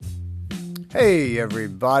Hey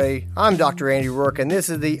everybody, I'm Dr. Andy Rourke and this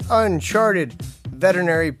is the Uncharted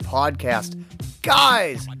Veterinary Podcast.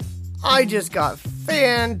 Guys, I just got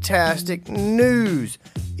fantastic news.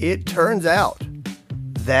 It turns out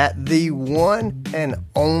that the one and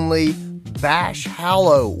only Bash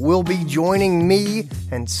Hallow will be joining me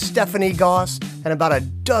and Stephanie Goss and about a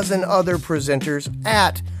dozen other presenters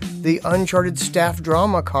at the Uncharted Staff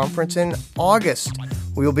Drama Conference in August.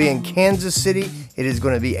 We will be in Kansas City. It is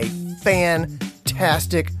going to be a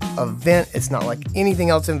fantastic event. It's not like anything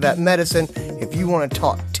else in vet medicine. If you want to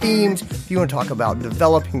talk teams, if you want to talk about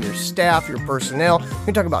developing your staff, your personnel, you want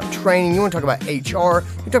to talk about training, you want to talk about HR, you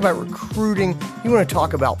want to talk about recruiting, you want to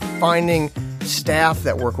talk about finding staff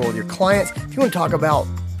that work well with your clients, if you want to talk about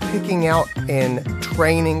picking out and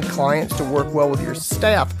training clients to work well with your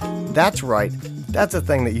staff, that's right. That's a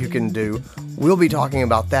thing that you can do. We'll be talking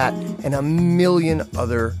about that and a million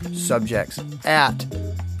other subjects at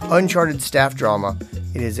Uncharted Staff Drama.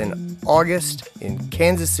 It is in August in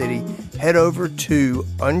Kansas City. Head over to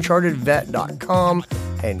unchartedvet.com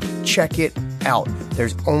and check it out.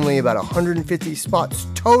 There's only about 150 spots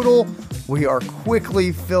total. We are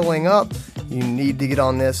quickly filling up. You need to get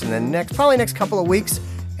on this in the next couple of weeks,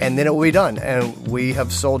 and then it will be done. And we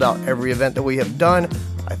have sold out every event that we have done.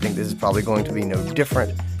 I think this is probably going to be no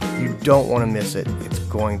different. You don't want to miss it. It's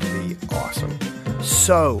going to be awesome.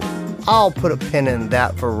 So I'll put a pin in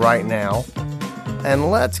that for right now, and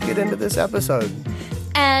let's get into this episode.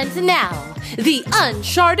 And now, the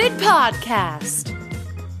Uncharted Podcast.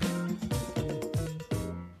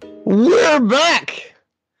 We're back.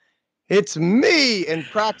 It's me and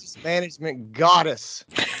practice management goddess.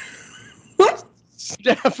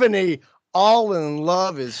 Stephanie, all in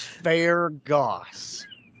love is fair Goss.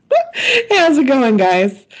 How's it going,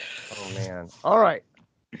 guys? Oh, man. All right.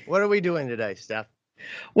 What are we doing today, Steph?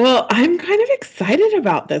 Well, I'm kind of excited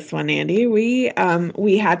about this one, Andy. We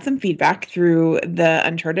had some feedback through the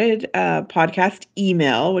Uncharted podcast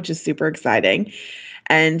email, which is super exciting.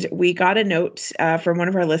 And we got a note from one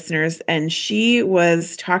of our listeners, and she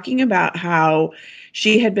was talking about how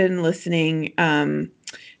she had been listening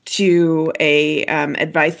to a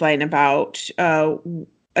advice line about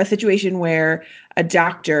a situation where a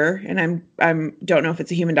doctor, and I'm don't know if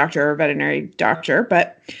it's a human doctor or a veterinary doctor,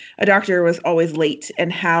 but a doctor was always late,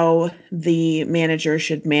 and how the manager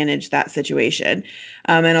should manage that situation.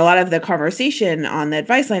 And a lot of the conversation on the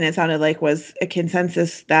advice line, it sounded like, was a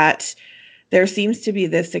consensus that there seems to be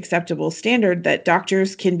this acceptable standard that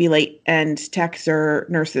doctors can be late and techs or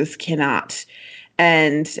nurses cannot.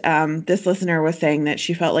 And this listener was saying that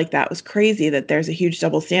she felt like that was crazy, that there's a huge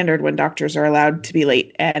double standard when doctors are allowed to be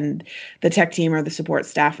late and the tech team or the support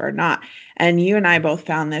staff are not. And you and I both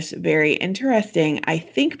found this very interesting, I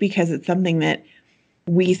think, because it's something that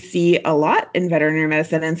we see a lot in veterinary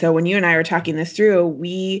medicine. And so when you and I were talking this through,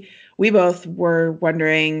 we both were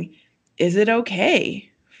wondering, is it okay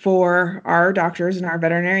for our doctors and our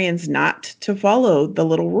veterinarians not to follow the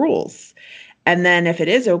little rules? And then if it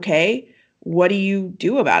is okay, what do you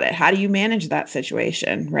do about it? How do you manage that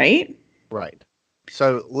situation, right? Right.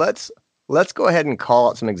 So let's go ahead and call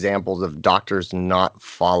out some examples of doctors not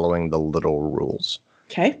following the little rules.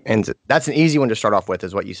 Okay. And that's an easy one to start off with,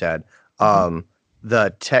 is what you said.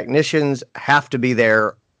 The technicians have to be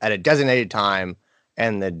there at a designated time,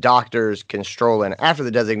 and the doctors can stroll in after the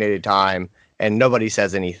designated time, and nobody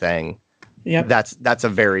says anything. Yep. That's a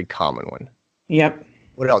very common one. Yep.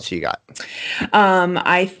 What else you got?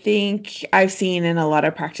 I think I've seen in a lot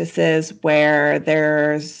of practices where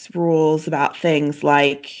there's rules about things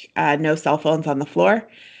like no cell phones on the floor,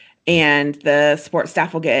 and the support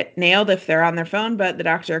staff will get nailed if they're on their phone, but the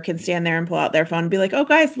doctor can stand there and pull out their phone and be like, oh,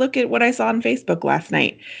 guys, look at what I saw on Facebook last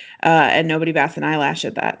night. And nobody bats an eyelash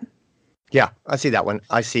at that. Yeah, I see that one.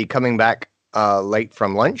 I see coming back late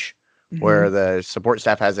from lunch, where the support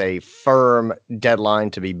staff has a firm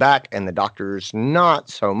deadline to be back and the doctors not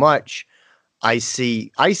so much. I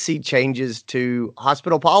see changes to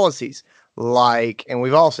hospital policies, like, and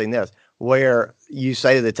we've all seen this, where you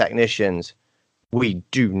say to the technicians, we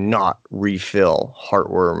do not refill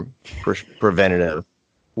heartworm preventative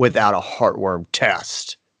without a heartworm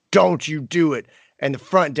test. Don't you do it. And the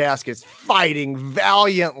front desk is fighting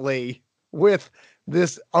valiantly with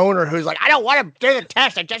this owner who's like, I don't want to do the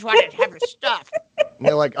test. I just want to have the stuff. And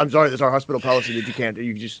they're like, I'm sorry, there's our hospital policy that you can't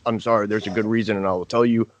do. I'm sorry, there's a good reason, and I will tell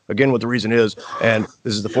you again what the reason is. And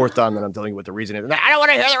this is the fourth time that I'm telling you what the reason is. And I don't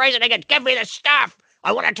want to hear the reason again. Give me the stuff.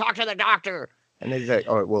 I want to talk to the doctor. And they say,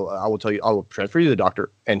 all right, well, I will tell you, I will transfer you to the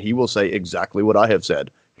doctor, and he will say exactly what I have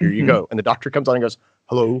said. Here you go. And the doctor comes on and goes,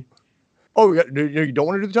 hello. Oh, you don't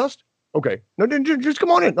want to do the test? Okay. No, just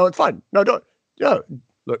come on in. No, it's fine. No, don't. Yeah.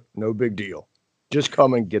 look, no big deal. Just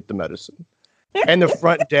come and get the medicine. And the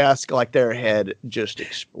front desk, like their head just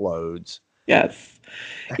explodes. Yes.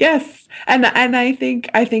 Yes. And I think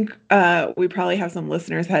we probably have some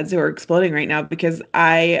listeners' heads who are exploding right now because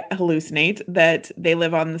I hallucinate that they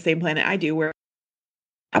live on the same planet I do, where it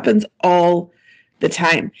happens all the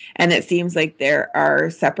time. And it seems like there are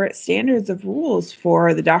separate standards of rules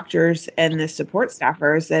for the doctors and the support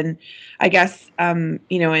staffers. And I guess in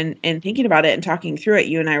thinking about it and talking through it,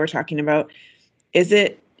 you and I were talking about, is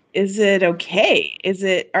it okay?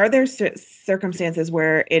 Are there circumstances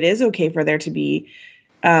where it is okay for there to be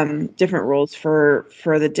different rules for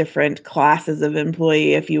the different classes of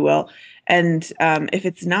employee, if you will? And if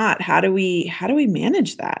it's not, how do we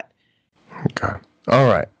manage that? Okay. All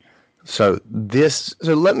right. So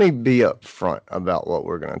let me be upfront about what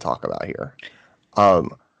we're going to talk about here.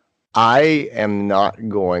 I am not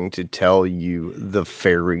going to tell you the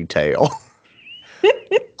fairy tale.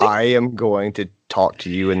 I am going to talk to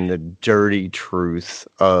you in the dirty truth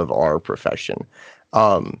of our profession.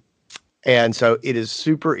 And so it is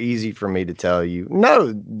super easy for me to tell you,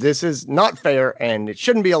 no, this is not fair and it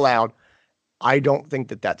shouldn't be allowed. I don't think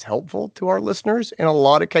that that's helpful to our listeners in a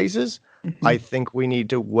lot of cases. Mm-hmm. I think we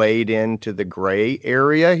need to wade into the gray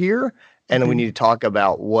area here, and we need to talk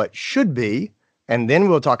about what should be, and then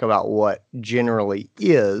we'll talk about what generally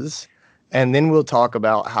is, and then we'll talk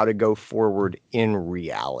about how to go forward in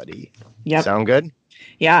reality. Yep. Sound good?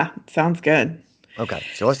 Yeah, sounds good. Okay,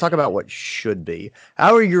 so let's talk about what should be.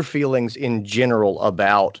 How are your feelings in general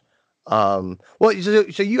about, so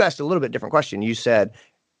you asked a little bit different question. You said,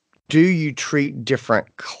 do you treat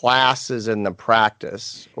different classes in the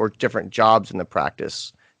practice or different jobs in the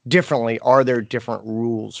practice differently? Are there different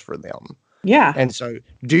rules for them? Yeah. And so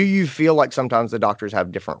do you feel like sometimes the doctors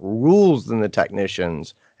have different rules than the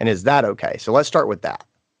technicians? And is that okay? So let's start with that.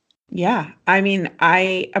 Yeah. I mean,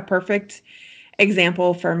 a perfect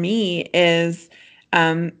example for me is,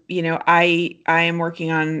 I am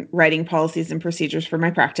working on writing policies and procedures for my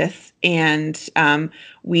practice, and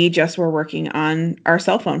we just were working on our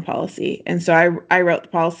cell phone policy. And so I wrote the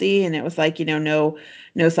policy, and it was like, no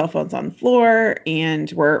cell phones on the floor, and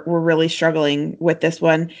we're really struggling with this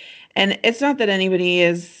one. And it's not that anybody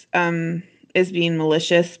is being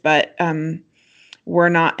malicious, but we're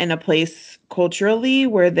not in a place culturally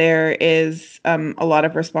where there is a lot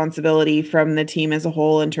of responsibility from the team as a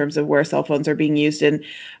whole in terms of where cell phones are being used. And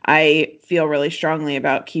I feel really strongly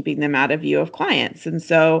about keeping them out of view of clients. And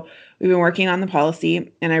so we've been working on the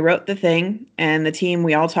policy, and I wrote the thing, and the team,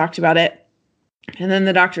 we all talked about it. And then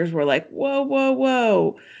the doctors were like, whoa, whoa,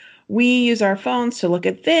 whoa. We use our phones to look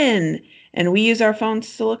at VIN, and we use our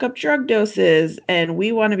phones to look up drug doses, and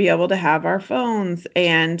we want to be able to have our phones.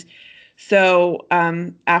 And so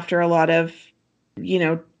after a lot of,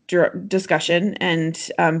 discussion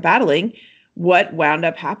and battling, what wound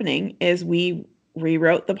up happening is we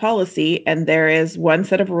rewrote the policy, and there is one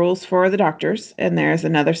set of rules for the doctors, and there's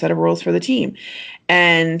another set of rules for the team.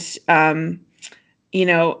 And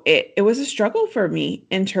it was a struggle for me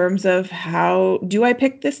in terms of, how do I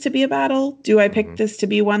pick this to be a battle? Do I pick this to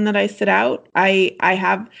be one that I sit out? I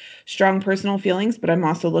have strong personal feelings, but I'm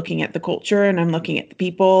also looking at the culture, and I'm looking at the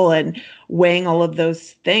people and weighing all of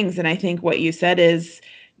those things. And I think what you said is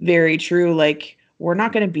very true. Like, we're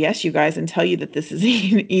not going to BS you guys and tell you that this is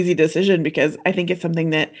an easy decision, because I think it's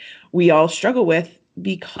something that we all struggle with,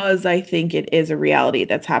 because I think it is a reality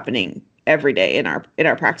that's happening every day in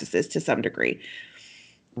our practices to some degree.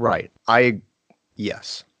 Right.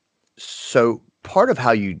 Yes. So part of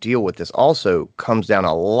how you deal with this also comes down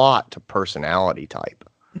a lot to personality type.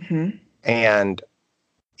 Mm-hmm. And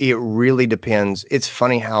it really depends. It's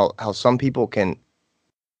funny how some people can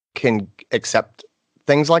accept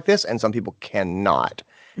things like this and some people cannot.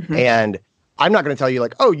 Mm-hmm. And I'm not going to tell you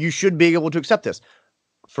like, oh, you should be able to accept this.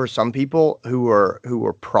 For some people who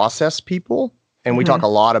are process people, and we talk a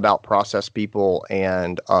lot about process people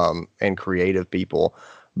and creative people,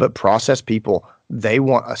 but process people, they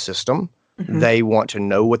want a system. They want to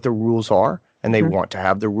know what the rules are, and they want to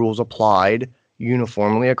have the rules applied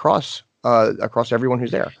uniformly across everyone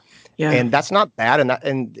who's there. Yeah. And that's not bad.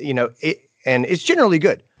 And it's generally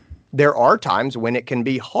good. There are times when it can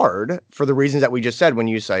be hard for the reasons that we just said, when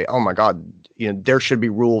you say, oh my God, there should be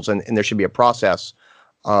rules and there should be a process.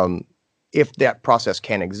 If that process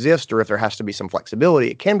can exist, or if there has to be some flexibility,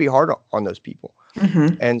 it can be hard on those people.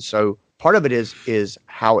 And so part of it is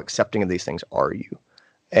how accepting of these things are you?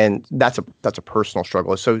 And that's a personal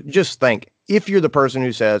struggle. So just think, if you're the person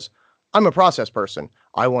who says, I'm a process person,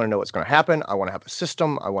 I want to know what's going to happen. I want to have a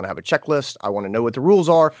system. I want to have a checklist. I want to know what the rules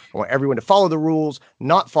are. I want everyone to follow the rules.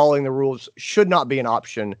 Not following the rules should not be an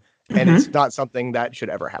option. and it's not something that should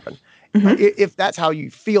ever happen. If that's how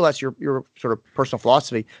you feel, that's your sort of personal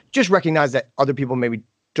philosophy, just recognize that other people maybe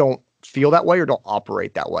don't feel that way or don't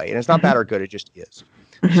operate that way. And it's not bad or good. It just is.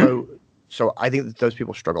 So I think that those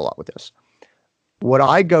people struggle a lot with this. What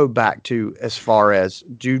I go back to as far as,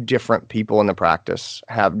 do different people in the practice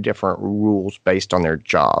have different rules based on their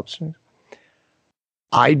jobs?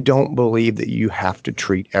 I don't believe that you have to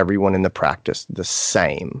treat everyone in the practice the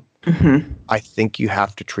same. I think you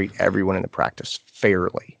have to treat everyone in the practice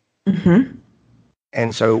fairly.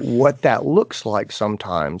 And so what that looks like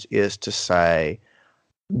sometimes is to say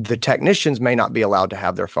the technicians may not be allowed to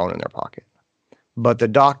have their phone in their pocket, but the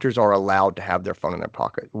doctors are allowed to have their phone in their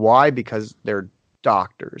pocket. Why? Because they're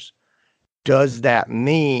doctors. Does that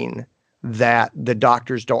mean that the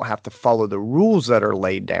doctors don't have to follow the rules that are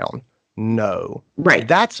laid down? No. Right.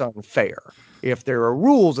 That's unfair. If there are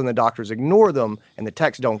rules and the doctors ignore them and the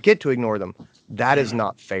techs don't get to ignore them, that is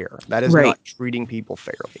not fair. That is not treating people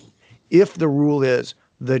fairly. If the rule is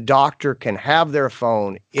the doctor can have their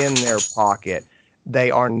phone in their pocket,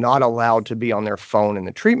 they are not allowed to be on their phone in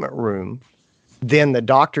the treatment room, then the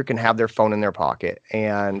doctor can have their phone in their pocket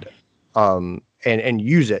and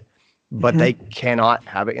use it, but they cannot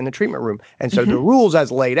have it in the treatment room. And so the rules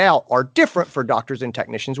as laid out are different for doctors and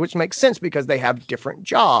technicians, which makes sense because they have different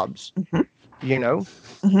jobs, you know?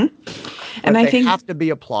 And I think have to be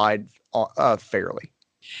applied fairly.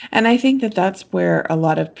 And I think that that's where a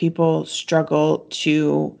lot of people struggle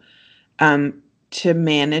to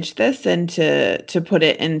manage this and to put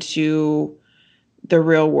it into the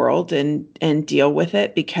real world and deal with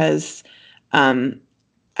it, because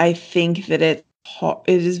I think that it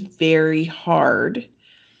is very hard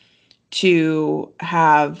to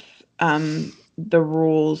have the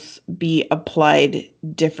rules be applied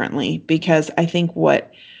differently, because I think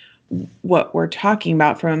what we're talking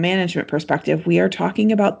about from a management perspective, we are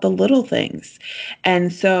talking about the little things.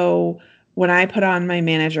 And so when I put on my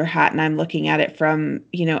manager hat and I'm looking at it from,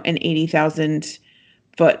 an 80,000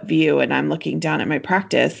 foot view and I'm looking down at my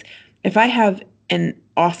practice, if I have an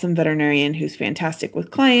awesome veterinarian who's fantastic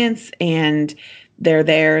with clients and they're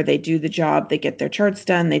there, they do the job, they get their charts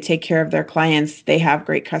done, they take care of their clients, they have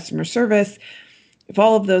great customer service. If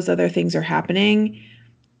all of those other things are happening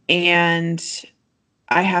and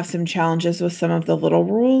I have some challenges with some of the little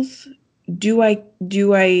rules, do I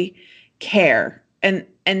care? And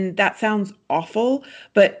that sounds awful,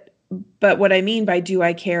 but what I mean by do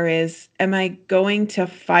I care is, am I going to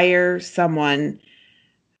fire someone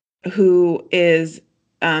who is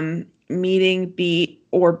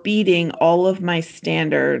beating all of my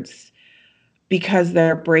standards because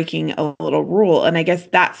they're breaking a little rule? And I guess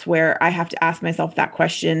that's where I have to ask myself that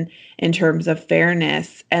question in terms of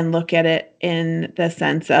fairness and look at it in the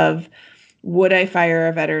sense of, would I fire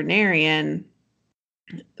a veterinarian?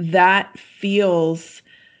 That feels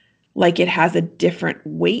like it has a different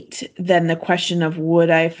weight than the question of, would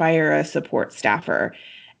I fire a support staffer?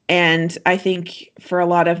 And I think for a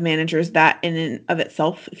lot of managers that in and of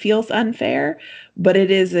itself feels unfair, but it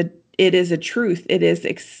is a truth. It is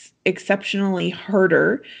exceptionally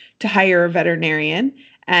harder to hire a veterinarian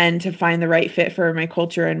and to find the right fit for my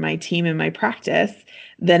culture and my team and my practice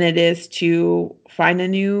than it is to find a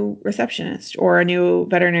new receptionist or a new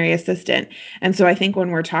veterinary assistant. And so I think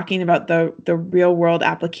when we're talking about the real world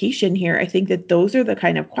application here, I think that those are the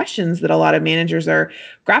kind of questions that a lot of managers are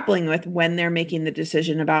grappling with when they're making the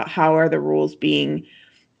decision about how are the rules being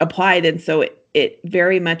applied. And so it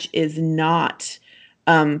very much is not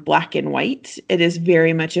black and white. It is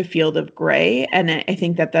very much a field of gray. And I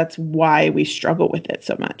think that that's why we struggle with it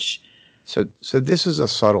so much. So this is a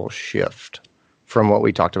subtle shift from what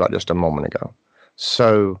we talked about just a moment ago.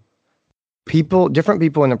 So different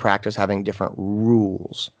people in the practice having different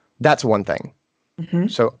rules, that's one thing.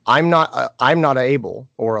 So I'm not able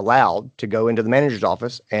or allowed to go into the manager's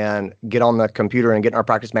office and get on the computer and get in our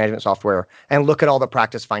practice management software and look at all the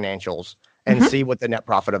practice financials and see what the net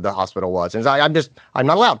profit of the hospital was. And I'm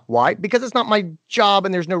not allowed. Why? Because it's not my job,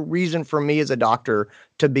 and there's no reason for me as a doctor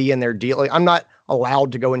to be in there dealing. I'm not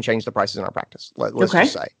allowed to go and change the prices in our practice. Let's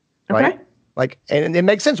just say, right? Okay. Like, and it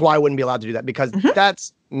makes sense why I wouldn't be allowed to do that, because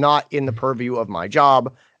that's not in the purview of my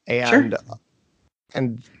job. And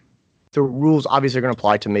and the rules obviously are going to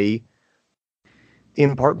apply to me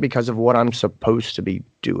in part because of what I'm supposed to be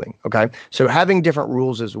doing. Okay. So having different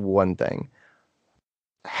rules is one thing.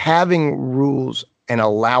 Having rules and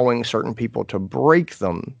allowing certain people to break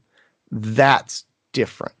them, that's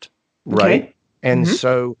different. Right. Okay. And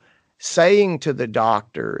so saying to the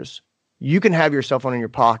doctors, you can have your cell phone in your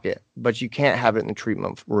pocket, but you can't have it in the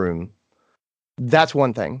treatment room, that's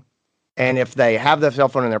one thing. And if they have the cell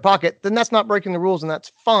phone in their pocket, then that's not breaking the rules, and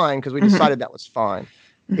that's fine because we decided that was fine.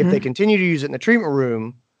 If they continue to use it in the treatment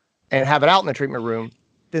room and have it out in the treatment room,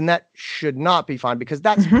 then that should not be fine because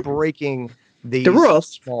that's breaking these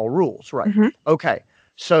small rules. Right. Okay.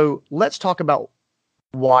 So let's talk about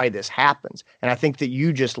why this happens. And I think that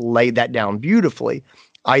you just laid that down beautifully.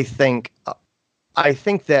 I think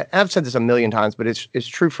that I've said this a million times, but it's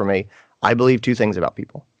true for me. I believe two things about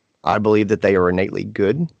people. I believe that they are innately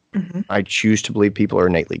good. I choose to believe people are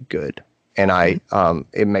innately good. And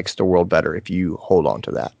it makes the world better if you hold on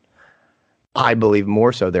to that. I believe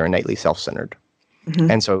more so they're innately self-centered.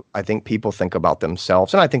 And so I think people think about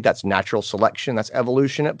themselves. And I think that's natural selection. That's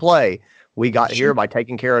evolution at play. We got here by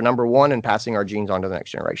taking care of number one and passing our genes on to the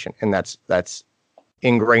next generation. And that's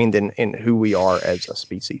ingrained in who we are as a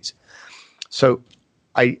species. So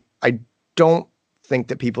I don't think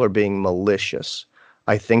that people are being malicious.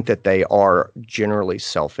 I think that they are generally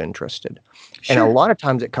self-interested. And a lot of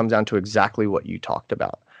times it comes down to exactly what you talked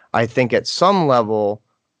about. I think at some level,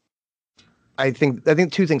 I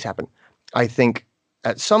think two things happen. I think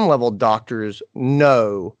at some level, doctors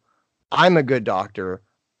know I'm a good doctor.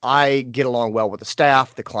 I get along well with the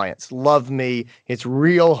staff. The clients love me. It's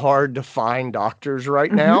real hard to find doctors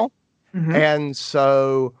right now. And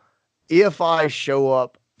so if I show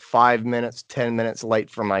up 5 minutes, 10 minutes late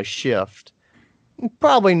for my shift,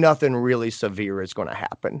 probably nothing really severe is going to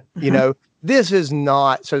happen. You know, this is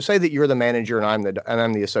not, so say that you're the manager and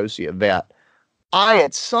I'm the associate vet.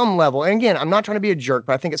 At some level, and again, I'm not trying to be a jerk,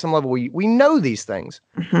 but I think at some level we know these things.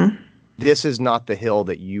 This is not the hill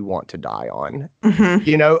that you want to die on.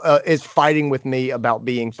 You know, is fighting with me about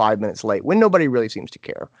being 5 minutes late when nobody really seems to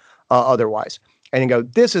care otherwise. And you go,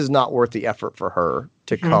 this is not worth the effort for her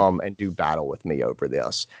to come and do battle with me over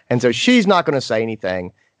this. And so she's not going to say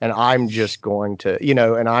anything. And I'm just going to,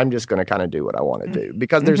 and I'm just going to kind of do what I want to do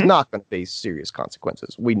because there's not going to be serious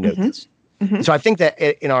consequences. We know this. So I think that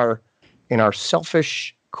in our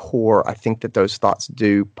selfish core, I think that those thoughts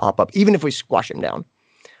do pop up, even if we squash them down.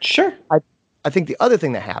 Sure. I think the other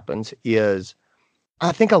thing that happens is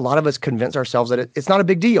I think a lot of us convince ourselves that it's not a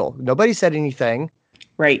big deal. Nobody said anything.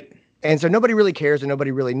 Right. And so nobody really cares and nobody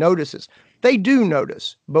really notices. They do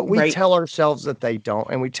notice, but we tell ourselves that they don't.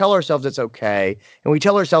 And we tell ourselves it's okay. And we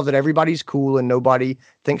tell ourselves that everybody's cool and nobody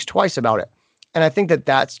thinks twice about it. And I think that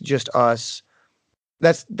that's just us.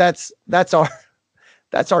 That's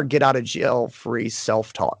our get out of jail free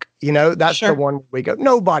self-talk. That's the one we go,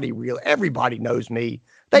 everybody knows me.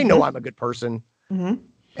 They know I'm a good person.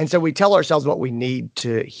 And so we tell ourselves what we need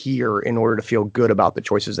to hear in order to feel good about the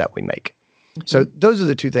choices that we make. So those are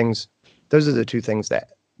the two things. Those are the two things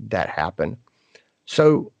that happen.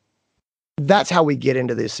 So that's how we get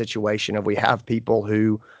into this situation of we have people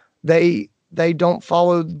who they don't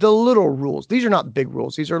follow the little rules. These are not big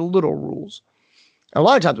rules. These are little rules. And a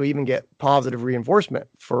lot of times we even get positive reinforcement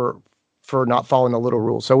for not following the little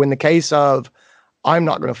rules. So in the case of I'm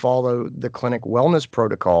not going to follow the clinic wellness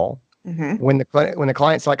protocol, when the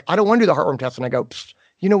client's like, I don't want to do the heartworm test, and I go,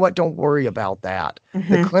 you know what? Don't worry about that.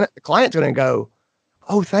 The client's going to go,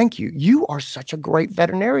 oh, thank you. You are such a great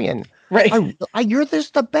veterinarian. Right. You're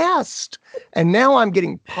the best. And now I'm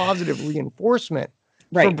getting positive reinforcement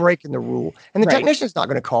for breaking the rule. And the technician's not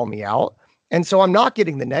going to call me out. And so I'm not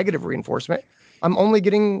getting the negative reinforcement. I'm only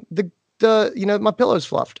getting my pillow's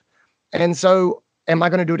fluffed. And so am I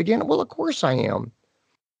going to do it again? Well, of course I am.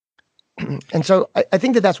 And so I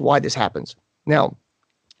think that that's why this happens. Now,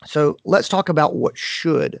 so let's talk about what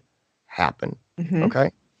should happen.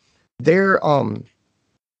 Okay.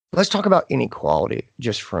 Let's talk about inequality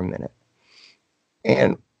just for a minute.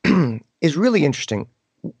 And it's really interesting.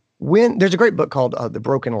 When there's a great book called The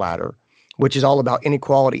Broken Ladder, which is all about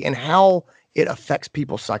inequality and how it affects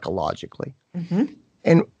people psychologically.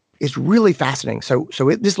 And it's really fascinating. So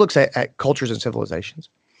this looks at cultures and civilizations.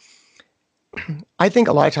 I think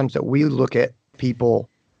a lot of times that we look at people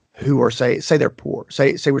who are say they're poor,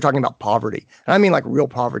 say we're talking about poverty. And I mean like real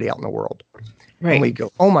poverty out in the world. Right. And we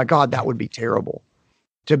go, oh my God, that would be terrible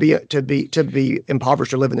to be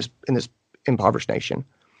impoverished or live in this impoverished nation.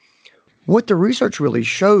 What the research really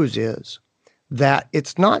shows is that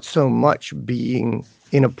it's not so much being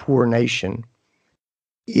in a poor nation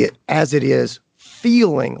as it is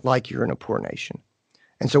feeling like you're in a poor nation.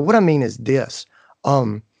 And so what I mean is this,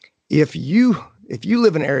 if you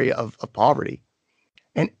live in an area of poverty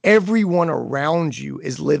and everyone around you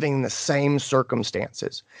is living in the same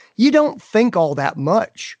circumstances, you don't think all that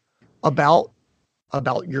much about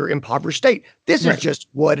your impoverished state. This is just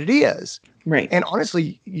what it is. Right. And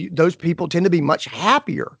honestly, those people tend to be much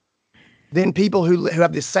happier than people who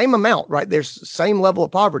have the same amount, right? There's the same level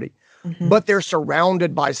of poverty, but they're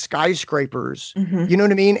surrounded by skyscrapers. Mm-hmm. You know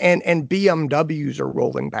what I mean? And BMWs are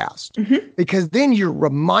rolling past, Mm-hmm. because then you're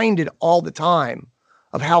reminded all the time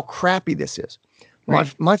of how crappy this is.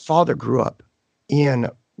 Right. My father grew up in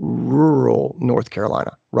rural North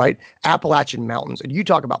Carolina, right? Appalachian Mountains. And you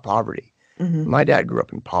talk about poverty. Mm-hmm. My dad grew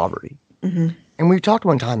up in poverty. Mm-hmm. And we talked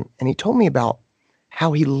one time, and he told me about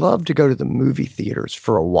how he loved to go to the movie theaters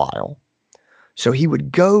for a while. So he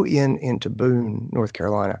would go into Boone, North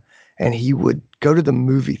Carolina, and he would go to the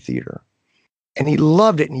movie theater, and he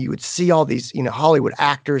loved it. And he would see all these, Hollywood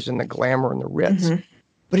actors and the glamour and the ritz. Mm-hmm.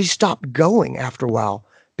 But he stopped going after a while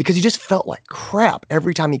because he just felt like crap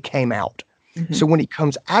every time he came out. Mm-hmm. So when he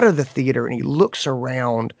comes out of the theater and he looks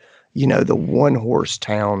around, the one horse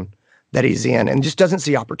town that he's in, and just doesn't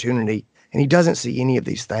see opportunity, and he doesn't see any of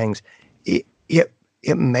these things, it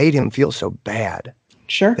made him feel so bad.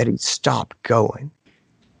 Sure. That he stopped going.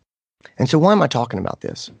 And so why am I talking about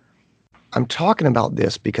this? I'm talking about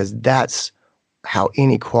this because that's how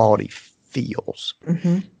inequality feels.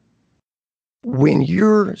 Mm-hmm. When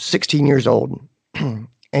you're 16 years old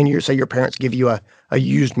and say your parents give you a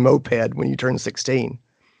used moped when you turn 16,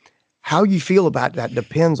 how you feel about that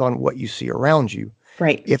depends on what you see around you.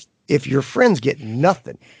 Right. If your friends get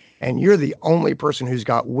nothing and you're the only person who's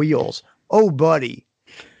got wheels, oh buddy,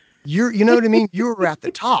 you know what I mean? You're at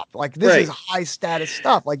the top. Like, this is high status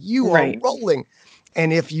stuff. Like, you are rolling.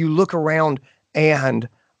 And if you look around and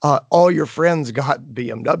all your friends got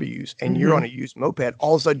BMWs and you're on a used moped,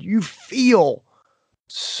 all of a sudden you feel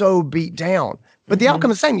so beat down. But the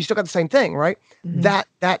outcome is the same. You still got the same thing, right? That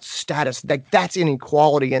status, that's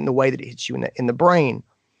inequality in the way that it hits you in the brain.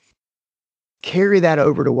 Carry that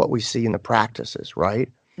over to what we see in the practices, right?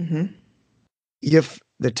 Mm-hmm. If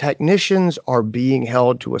the technicians are being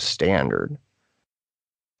held to a standard,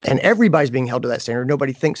 and everybody's being held to that standard,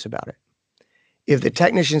 nobody thinks about it. If the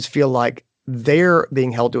technicians feel like they're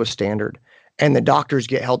being held to a standard and the doctors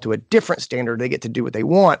get held to a different standard, they get to do what they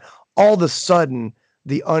want, all of a sudden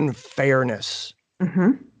the unfairness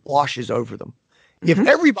washes over them. If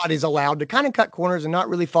everybody's allowed to kind of cut corners and not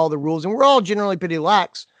really follow the rules, and we're all generally pretty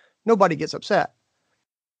lax, nobody gets upset.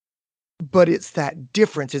 But it's that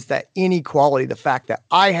difference. It's that inequality, the fact that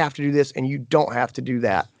I have to do this and you don't have to do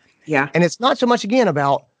that. Yeah. And it's not so much, again,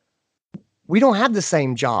 about we don't have the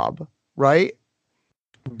same job, right?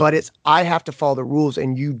 But it's I have to follow the rules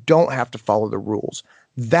and you don't have to follow the rules.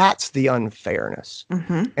 That's the unfairness.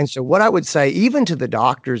 And so what I would say, even to the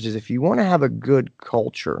doctors, is if you want to have a good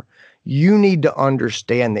culture, you need to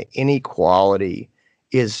understand that inequality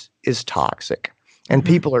is toxic. And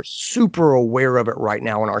people are super aware of it right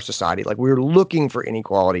now in our society. Like, we're looking for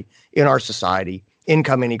inequality in our society,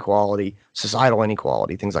 income inequality, societal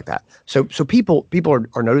inequality, things like that. So people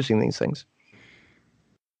are noticing these things.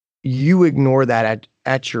 You ignore that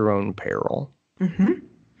at your own peril.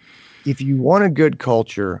 If you want a good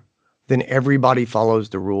culture, then everybody follows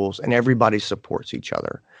the rules and everybody supports each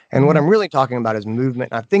other. And what I'm really talking about is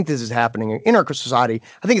movement. I think this is happening in our society.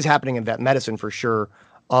 I think it's happening in vet medicine for sure.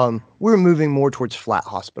 We're moving more towards flat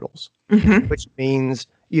hospitals, which means,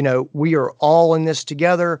 we are all in this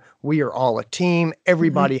together. We are all a team.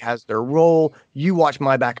 Everybody has their role. You watch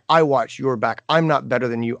my back. I watch your back. I'm not better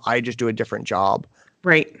than you. I just do a different job.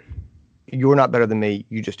 Right. You're not better than me.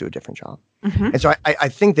 You just do a different job. And so I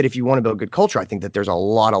think that if you want to build good culture, I think that there's a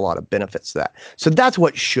lot of benefits to that. So that's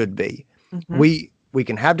what should be. We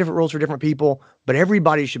can have different rules for different people, but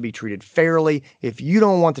everybody should be treated fairly. If you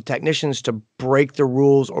don't want the technicians to break the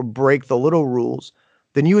rules or break the little rules,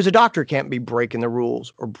 then you as a doctor can't be breaking the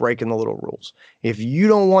rules or breaking the little rules. If you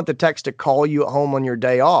don't want the techs to call you at home on your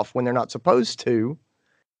day off when they're not supposed to,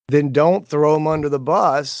 then don't throw them under the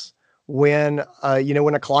bus when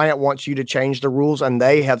a client wants you to change the rules and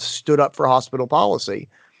they have stood up for hospital policy.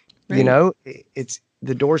 Right. It's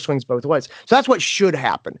the door swings both ways. So that's what should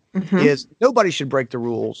happen is nobody should break the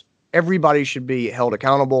rules. Everybody should be held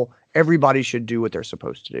accountable. Everybody should do what they're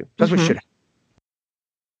supposed to do. That's what should happen.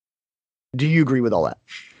 Do you agree with all that?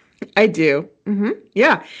 I do.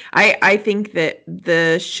 Yeah. I think that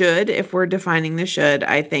the should, if we're defining the should,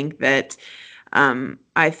 I think that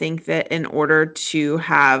in order to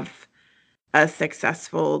have a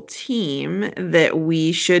successful team, that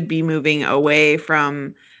we should be moving away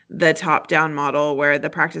from the top-down model where the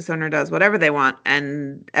practice owner does whatever they want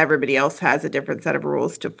and everybody else has a different set of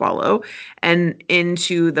rules to follow, and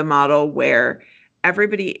into the model where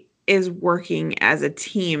everybody is working as a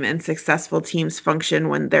team, and successful teams function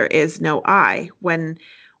when there is no I, when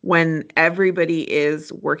everybody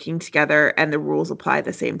is working together and the rules apply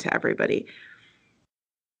the same to everybody.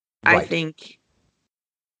 Right. I think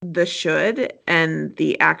the should and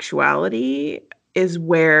the actuality is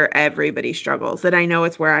where everybody struggles. And I know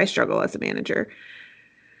it's where I struggle as a manager.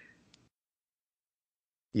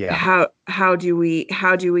 Yeah. How do we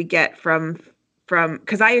get from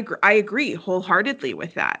because I agree wholeheartedly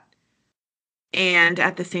with that. And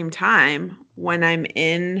at the same time, when I'm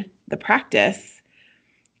in the practice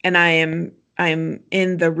and I'm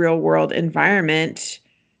in the real world environment,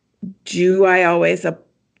 do I always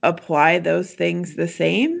apply those things the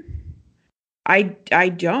same? I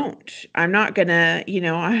don't. I'm not gonna,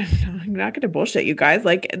 I'm not gonna bullshit you guys.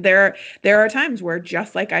 Like there are times where,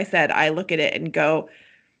 just like I said, I look at it and go,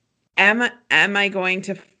 am I going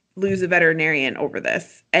to lose a veterinarian over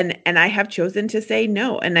this? And I have chosen to say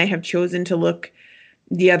no, and I have chosen to look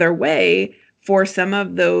the other way for some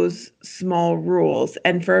of those small rules.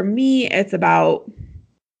 And for me, it's about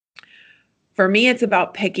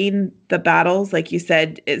picking the battles. Like you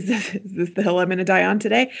said, is this the hill I'm going to die on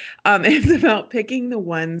today? It's about picking the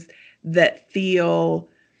ones that feel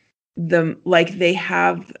like they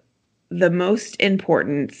have the most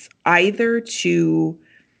importance either to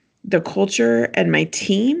the culture and my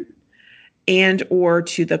team and or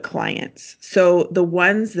to the clients. So the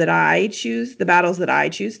ones that I choose, the battles that I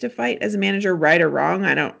choose to fight as a manager, right or wrong,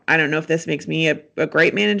 I don't know if this makes me a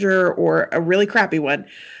great manager or a really crappy one,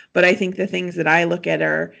 but I think the things that I look at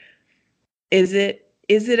are, is it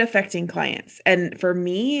affecting clients? And for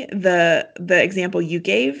me, the example you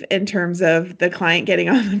gave in terms of the client getting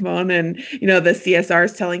on the phone and, the CSR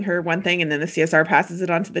is telling her one thing and then the CSR passes it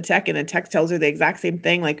on to the tech and the tech tells her the exact same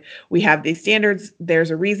thing. Like, we have these standards.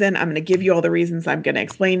 There's a reason. I'm going to give you all the reasons. I'm going to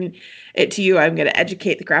explain it to you. I'm going to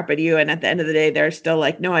educate the crap out of you. And at the end of the day, they're still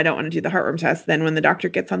like, no, I don't want to do the heartworm test. Then when the doctor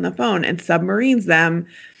gets on the phone and submarines them,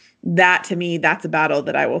 that to me, that's a battle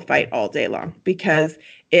that I will fight all day long because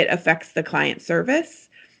it affects the client service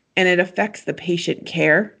and it affects the patient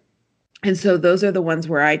care. And so those are the ones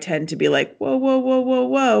where I tend to be like, whoa, whoa, whoa, whoa,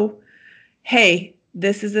 whoa. Hey,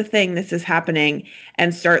 this is a thing. This is happening.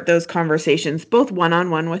 And start those conversations, both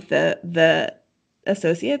one-on-one with the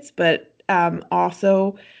associates, but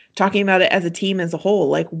also talking about it as a team as a whole.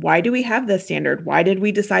 Like, why do we have this standard? Why did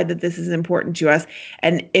we decide that this is important to us?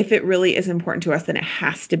 And if it really is important to us, then it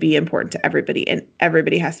has to be important to everybody, and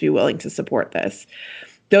everybody has to be willing to support this.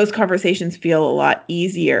 Those conversations feel a lot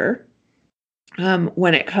easier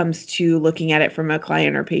when it comes to looking at it from a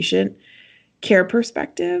client or patient care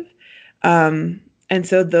perspective. And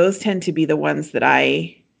so those tend to be the ones that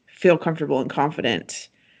I feel comfortable and confident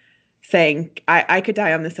saying, I could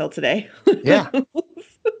die on this hill today. Yeah.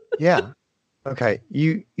 Yeah. Okay.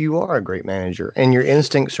 You are a great manager and your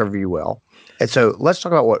instincts serve you well. And so let's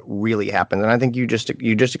talk about what really happened. And I think you just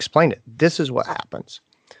explained it. This is what happens.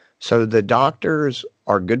 So the doctors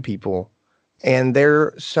are good people and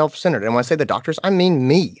they're self-centered. And when I say the doctors, I mean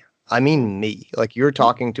me. Like, you're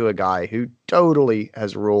talking to a guy who totally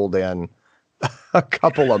has rolled in a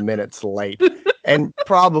couple of minutes late and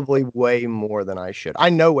probably way more than I should.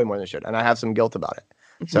 I know way more than I should, and I have some guilt about it.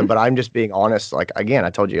 So, but I'm just being honest. Like, again,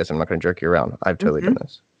 I told you guys I'm not going to jerk you around. I've totally done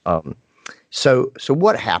this. So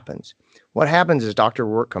what happens? What happens is Dr.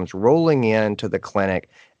 Rourke comes rolling into the clinic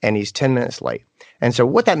and he's 10 minutes late. And so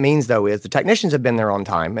what that means, though, is the technicians have been there on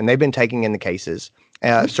time and they've been taking in the cases,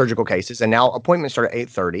 surgical cases, and now appointments start at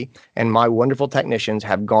 8:30. And my wonderful technicians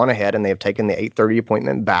have gone ahead and they have taken the 8:30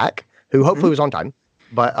 appointment back, who hopefully was on time.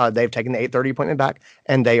 But they've taken the 8:30 appointment back,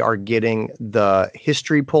 and they are getting the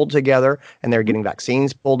history pulled together, and they're getting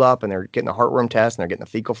vaccines pulled up, and they're getting the heartworm test, and they're getting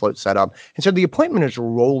the fecal float set up. And so the appointment is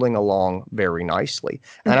rolling along very nicely.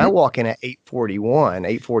 And I walk in at 8:41,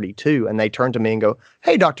 8:42, and they turn to me and go,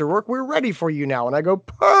 "Hey, Dr. Rourke, we're ready for you now." And I go,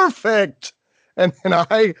 "Perfect." And then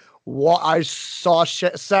I saw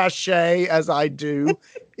sashay, as I do,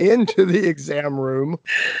 into the exam room.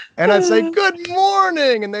 And I'd say, "Good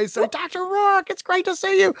morning." And they say, "Dr. Rourke, it's great to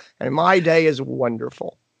see you." And my day is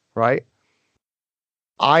wonderful, right?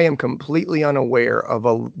 I am completely unaware of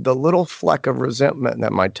the little fleck of resentment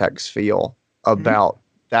that my techs feel about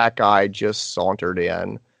that guy just sauntered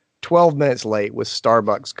in 12 minutes late with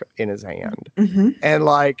Starbucks in his hand. And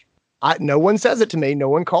like, no one says it to me. No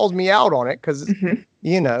one calls me out on it because,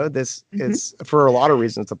 this is for a lot of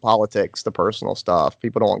reasons, the politics, the personal stuff.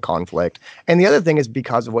 People don't want conflict. And the other thing is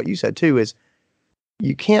because of what you said, too, is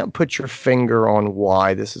you can't put your finger on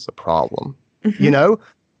why this is a problem.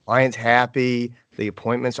 Client's happy, the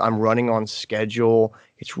appointments, I'm running on schedule.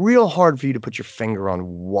 It's real hard for you to put your finger on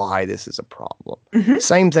why this is a problem.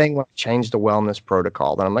 Same thing when I changed the wellness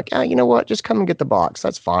protocol. Then I'm like, you know what? Just come and get the box.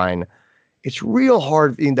 That's fine. It's real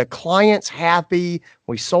hard. The client's happy.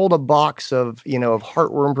 We sold a box of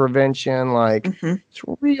heartworm prevention. Like, it's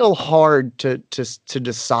real hard to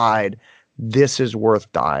decide this is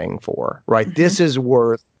worth dying for, right? This is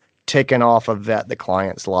worth ticking off a vet the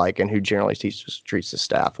clients like and who generally treats the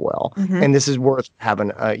staff well. And this is worth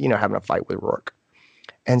having a fight with Rourke.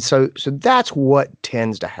 And so that's what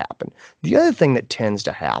tends to happen. The other thing that tends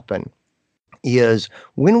to happen is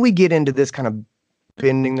when we get into this kind of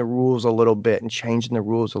bending the rules a little bit and changing the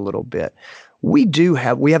rules a little bit, we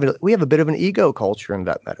have a bit of an ego culture in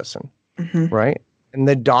vet medicine, right? And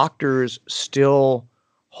the doctors still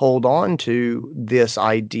hold on to this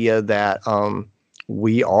idea that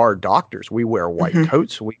we are doctors. We wear white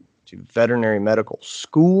coats. We do veterinary medical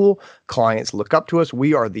school. Clients look up to us.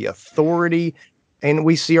 We are the authority, and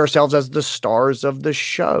we see ourselves as the stars of the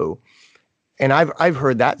show. And I've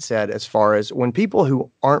heard that said as far as when people who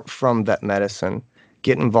aren't from vet medicine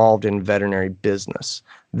get involved in veterinary business,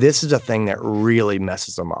 this is a thing that really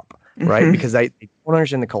messes them up, right? Because they don't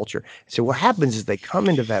understand the culture. So what happens is they come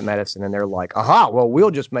into vet medicine and they're like, aha, well,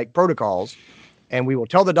 we'll just make protocols and we will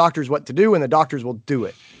tell the doctors what to do and the doctors will do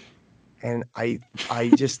it. And I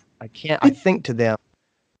think to them,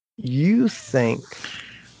 you think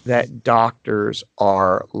that doctors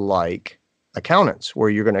are like accountants where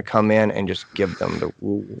you're going to come in and just give them the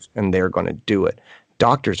rules and they're going to do it.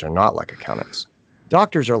 Doctors are not like accountants.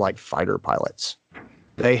 Doctors are like fighter pilots.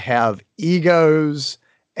 They have egos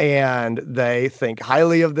and they think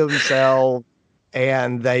highly of themselves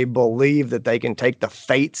and they believe that they can take the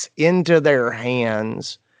fates into their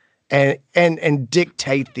hands and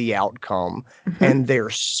dictate the outcome. And their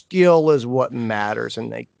skill is what matters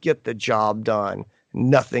and they get the job done.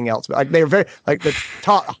 Nothing else. Like they're very like the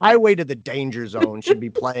top highway to the danger zone should be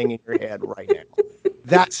playing in your head right now.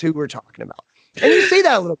 That's who we're talking about. And you see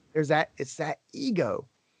that a little bit. It's that ego.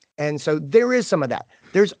 And so there is some of that.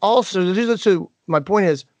 There's also, so my point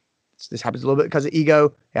is, this happens a little bit because of ego.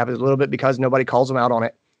 It happens a little bit because nobody calls them out on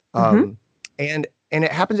it. And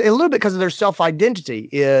it happens a little bit because of their self-identity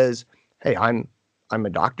is, hey, I'm a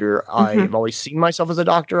doctor. I've always seen myself as a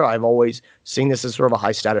doctor. I've always seen this as sort of a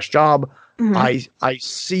high status job. I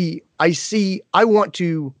want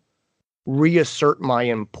to reassert my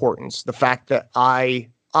importance. The fact that I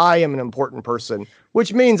am an important person,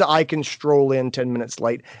 which means I can stroll in 10 minutes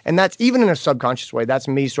late. And that's even in a subconscious way. That's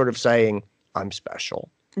me sort of saying I'm special.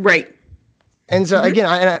 Right. And so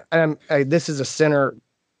again, this is a sinner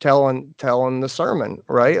telling the sermon,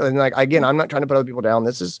 right? And like, again, I'm not trying to put other people down.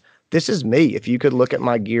 This is me. If you could look at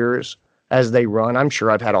my gears as they run, I'm sure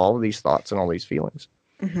I've had all of these thoughts and all these feelings.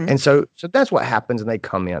 And so that's what happens. And they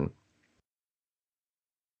come in.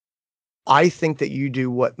 I think that you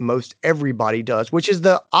do what most everybody does, which is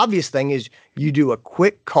the obvious thing is you do a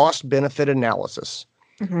quick cost benefit analysis.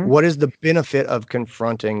 What is the benefit of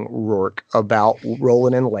confronting Rourke about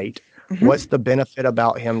rolling in late? What's the benefit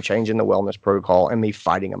about him changing the wellness protocol and me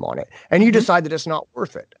fighting him on it? And you decide that it's not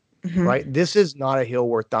worth it, right? This is not a hill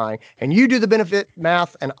worth dying. And you do the benefit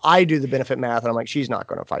math and I do the benefit math. And I'm like, she's not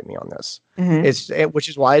going to fight me on this. Which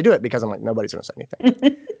is why I do it, because I'm like, nobody's going to say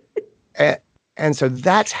anything. And so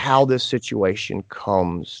that's how this situation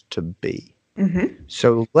comes to be.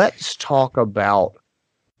 So let's talk about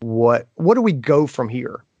what do we go from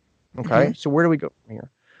here? Okay. So where do we go from here?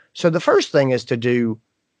 So the first thing is to do,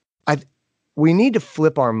 we need to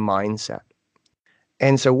flip our mindset.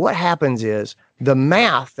 And so what happens is the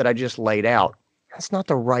math that I just laid out, that's not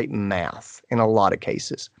the right math in a lot of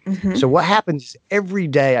cases. So what happens is every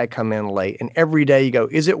day I come in late and every day you go,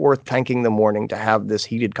 is it worth tanking the morning to have this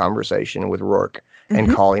heated conversation with Rourke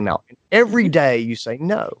and call him out? And every day you say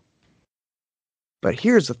no. But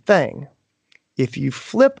here's the thing. If you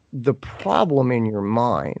flip the problem in your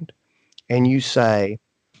mind and you say,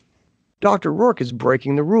 Dr. Rourke is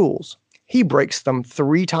breaking the rules. He breaks them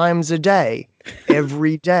 3 times a day,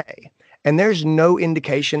 every day. And there's no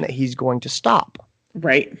indication that he's going to stop.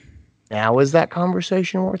 Right. Now, is that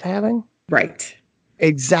conversation worth having? Right.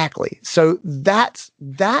 Exactly. So that's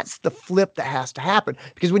the flip that has to happen.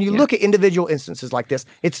 Because when you look at individual instances like this,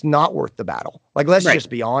 it's not worth the battle. Like, let's just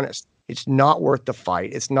be honest. It's not worth the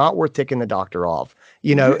fight. It's not worth ticking the doctor off.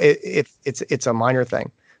 You know, it's a minor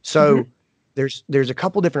thing. So there's a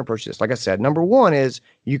couple different approaches. Like I said, number one is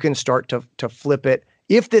you can start to flip it.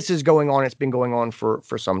 If this is going on, it's been going on for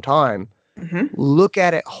some time. Look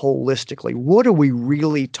at it holistically. What are we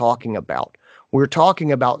really talking about? We're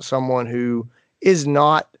talking about someone who is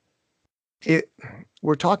not it.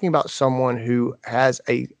 We're talking about someone who has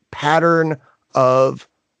a pattern of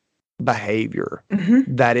behavior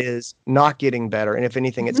that is not getting better. And if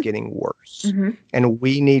anything, it's getting worse. And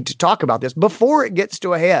we need to talk about this before it gets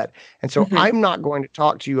to a head. And so I'm not going to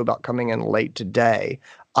talk to you about coming in late today.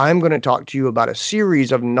 I'm going to talk to you about a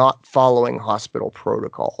series of not following hospital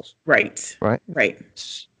protocols. Right. Right. Right.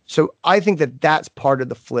 So I think that that's part of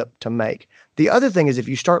the flip to make. The other thing is if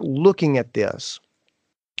you start looking at this,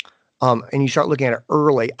 and you start looking at it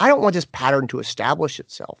early, I don't want this pattern to establish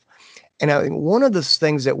itself. And I think one of the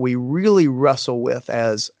things that we really wrestle with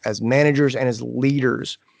as managers and as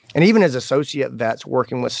leaders, and even as associate vets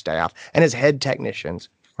working with staff and as head technicians,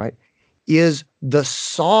 right, is the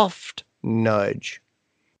soft nudge.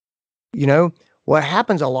 You know, what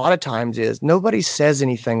happens a lot of times is nobody says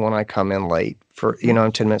anything when I come in late for,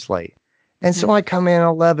 I'm 10 minutes late. And so I come in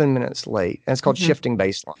 11 minutes late, and it's called shifting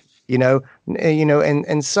baseline,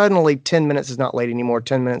 and suddenly 10 minutes is not late anymore.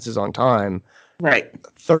 10 minutes is on time. Right.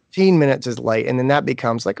 13 minutes is late. And then that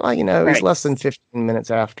becomes like, he's less than 15 minutes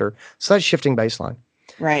after. So that's shifting baseline.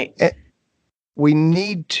 Right. And we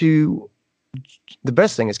need to, the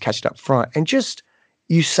best thing is catch it up front and just,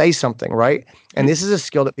 you say something, right? And this is a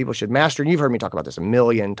skill that people should master. And you've heard me talk about this a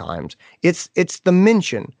million times. It's the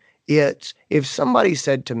mention. It's if somebody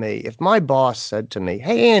said to me, if my boss said to me,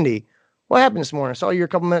 hey, Andy, what happened this morning? I saw you're a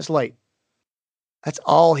couple minutes late. That's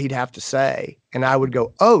all he'd have to say. And I would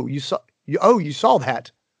go, oh, you saw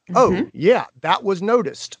that. Oh, yeah, that was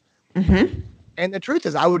noticed. And the truth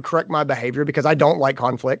is I would correct my behavior because I don't like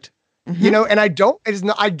conflict, and I don't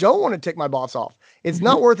want to tick my boss off. It's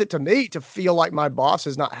not worth it to me to feel like my boss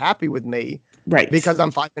is not happy with me because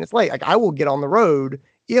I'm 5 minutes late. Like I will get on the road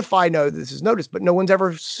if I know this is noticed, but no one's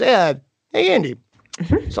ever said, hey, Andy,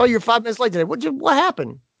 saw you're 5 minutes late today. What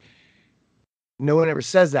happened? No one ever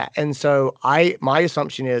says that. And so my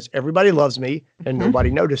assumption is everybody loves me and nobody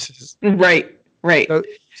notices. Right. So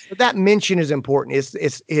that mention is important.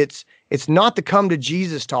 It's not the come to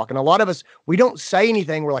Jesus talk. And a lot of us, we don't say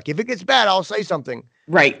anything. We're like, if it gets bad, I'll say something.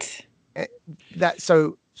 Right.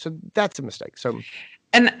 So that's a mistake.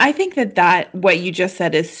 And I think that what you just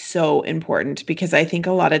said is so important because I think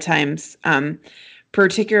a lot of times,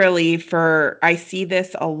 particularly I see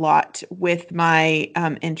this a lot with my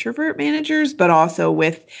introvert managers, but also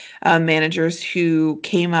with managers who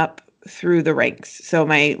came up through the ranks. So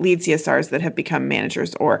my lead CSRs that have become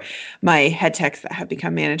managers or my head techs that have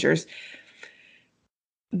become managers,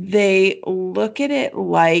 they look at it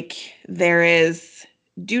like there is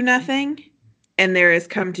do nothing and there is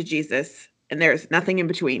come to Jesus and there's nothing in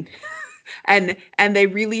between. and they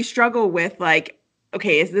really struggle with like,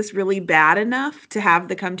 okay, is this really bad enough to have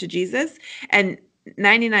the come to Jesus? And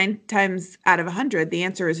 99 times out of 100, the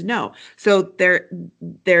answer is no. So there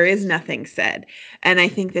is nothing said. And I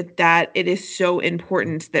think that it is so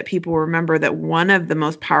important that people remember that one of the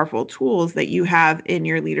most powerful tools that you have in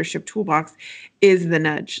your leadership toolbox is the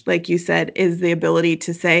nudge. Like you said, is the ability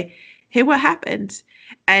to say, hey, what happened?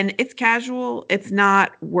 And it's casual. It's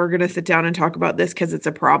not, we're going to sit down and talk about this because it's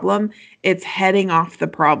a problem. It's heading off the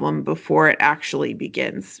problem before it actually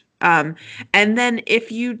begins. And then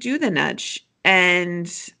if you do the nudge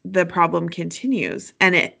and the problem continues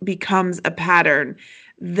and it becomes a pattern,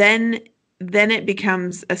 then it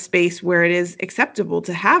becomes a space where it is acceptable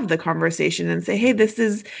to have the conversation and say, hey, this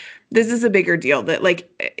is a bigger deal that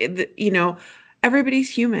everybody's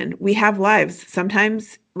human. We have lives.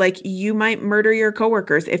 Sometimes like you might murder your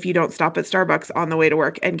coworkers if you don't stop at Starbucks on the way to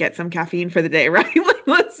work and get some caffeine for the day, right? Like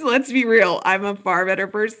let's be real. I'm a far better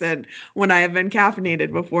person when I have been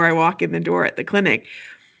caffeinated before I walk in the door at the clinic.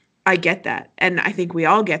 I get that. And I think we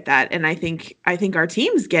all get that. And I think our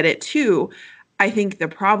teams get it too. I think the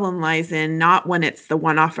problem lies in not when it's the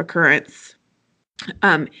one-off occurrence.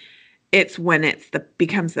 It's when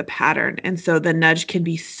becomes the pattern. And so the nudge can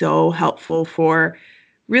be so helpful for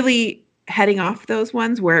really heading off those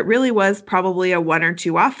ones where it really was probably a one or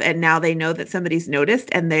two off. And now they know that somebody's noticed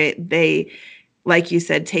and they like you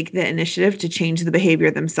said, take the initiative to change the behavior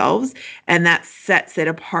themselves. And that sets it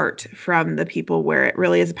apart from the people where it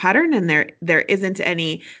really is a pattern and there isn't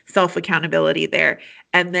any self-accountability there.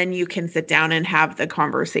 And then you can sit down and have the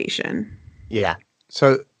conversation. Yeah.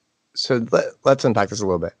 So let's unpack this a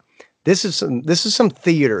little bit. This is some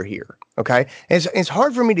theater here. Okay. And it's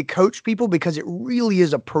hard for me to coach people because it really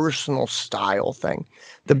is a personal style thing.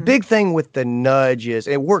 The big thing with the nudge is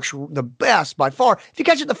it works the best by far if you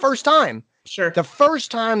catch it the first time. Sure. The first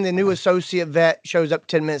time the new associate vet shows up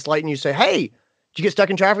 10 minutes late and you say, hey, did you get stuck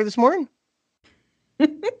in traffic this morning?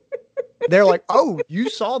 They're like, oh, you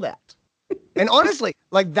saw that. And honestly,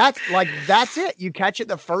 that's it. You catch it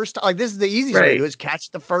the first time. Like this is the easiest way to do it is catch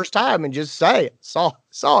it the first time and just say it. Saw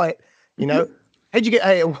it.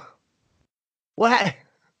 Hey, what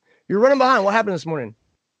you're running behind. What happened this morning?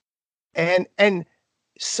 And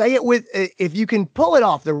say it with, if you can pull it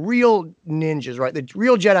off, the real ninjas, right? The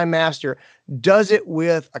real Jedi Master does it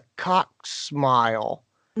with a cock smile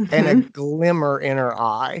and a glimmer in her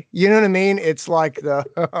eye. You know what I mean? It's like the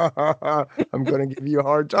I'm going to give you a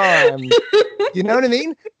hard time. You know what I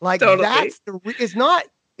mean? Like Totally. that's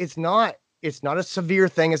it's not a severe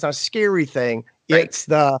thing. It's not a scary thing. Right. It's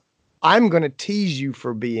the I'm going to tease you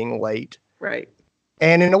for being late. Right.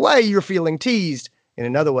 And in a way, you're feeling teased. In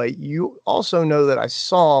another way, you also know that I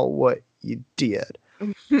saw what you did.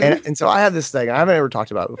 And so I have this thing I haven't ever talked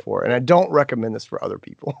about it before, and I don't recommend this for other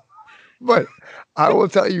people. But I will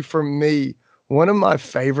tell you, for me, one of my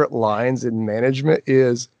favorite lines in management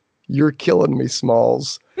is, "You're killing me,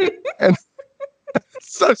 Smalls." And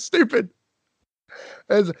it's so stupid.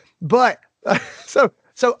 But so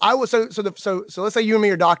let's say you and me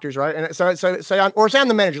are doctors, right? And so say I'm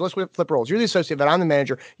the manager. Let's flip roles. You're the associate vet. I'm the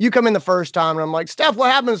manager. You come in the first time, and I'm like, "Steph,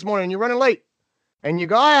 what happened this morning? You're running late." And you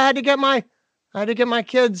go, "I had to get my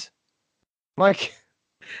kids, I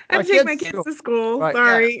had to take my kids to school. Right,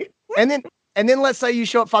 sorry." Yeah. And then let's say you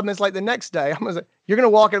show up 5 minutes late the next day. You're gonna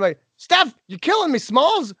walk in and be like, "Steph, you're killing me,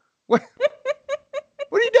 Smalls. What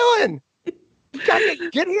are you doing? You gotta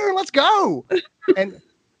get here and let's go."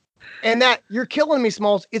 And that "you're killing me,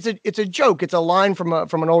 Smalls," it's a joke. It's a line from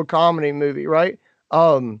an old comedy movie, right?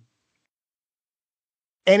 And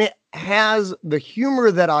it has the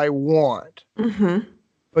humor that I want,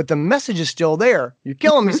 but the message is still there. "You're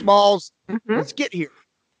killing me, Smalls. Let's get here."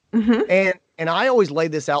 And I always lay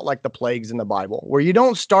this out like the plagues in the Bible, where you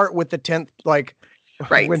don't start with the 10th, like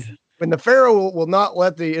right. When the Pharaoh will not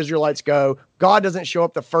let the Israelites go, God doesn't show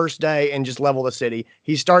up the first day and just level the city.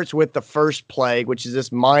 He starts with the first plague, which is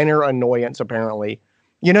this minor annoyance, apparently.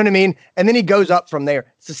 You know what I mean? And then he goes up from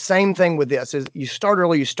there. It's the same thing with this. Is you start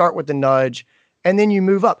early, you start with the nudge, and then you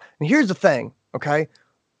move up. And here's the thing, okay?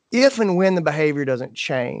 If and when the behavior doesn't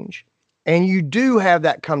change, and you do have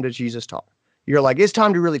that come to Jesus talk, you're like, it's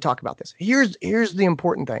time to really talk about this. Here's the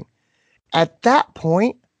important thing. At that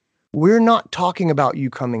point, we're not talking about you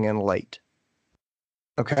coming in late.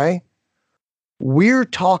 Okay? We're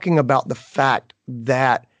talking about the fact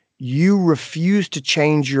that you refuse to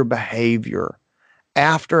change your behavior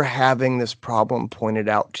after having this problem pointed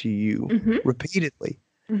out to you repeatedly.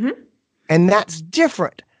 And that's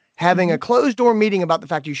different. Having a closed door meeting about the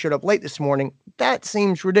fact you showed up late this morning, that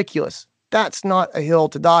seems ridiculous. That's not a hill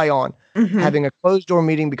to die on. Having a closed door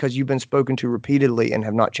meeting because you've been spoken to repeatedly and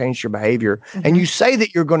have not changed your behavior, and you say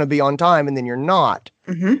that you're going to be on time and then you're not.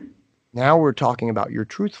 Now we're talking about your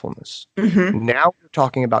truthfulness. Now we're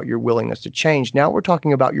talking about your willingness to change. Now we're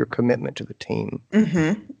talking about your commitment to the team.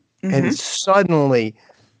 And suddenly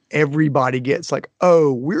everybody gets like,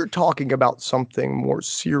 oh, we're talking about something more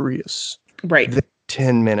serious than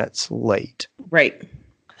 10 minutes late. Right.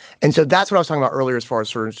 And so that's what I was talking about earlier, as far as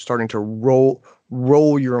sort of starting to roll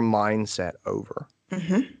your mindset over.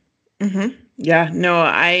 Yeah, no,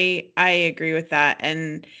 I agree with that.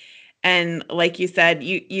 And like you said,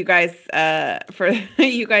 you guys, for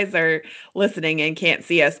you guys are listening and can't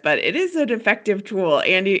see us, but it is an effective tool.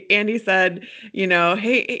 Andy said,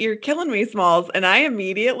 "Hey, you're killing me, Smalls." And I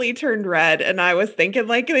immediately turned red, and I was thinking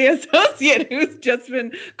like the associate who's just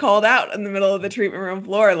been called out in the middle of the treatment room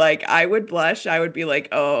floor. Like, I would blush. I would be like,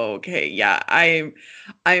 "Oh, okay, yeah,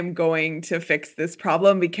 I'm going to fix this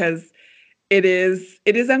problem," because it is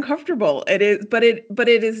uncomfortable. It is, but it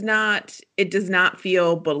is not, it does not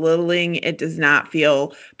feel belittling. It does not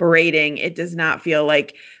feel berating. It does not feel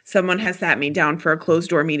like someone has sat me down for a closed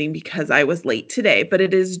door meeting because I was late today, but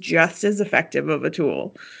it is just as effective of a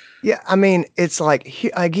tool. Yeah. I mean, it's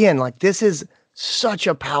like, again, like this is such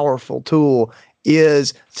a powerful tool,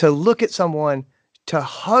 is to look at someone, to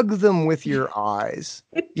hug them with your eyes,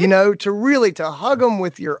 to hug them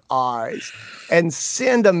with your eyes and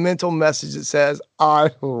send a mental message that says,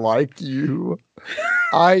 "I like you.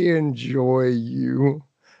 I enjoy you.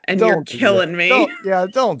 And you're killing me."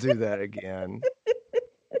 Don't do that again.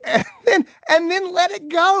 and then let it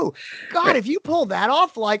go. God, if you pull that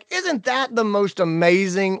off, like, isn't that the most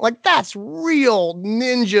amazing? Like, that's real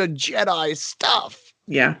Ninja Jedi stuff.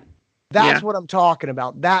 Yeah. That's what I'm talking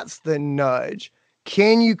about. That's the nudge.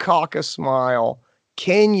 Can you cock a smile?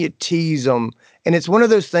 Can you tease them? And it's one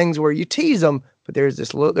of those things where you tease them, but there's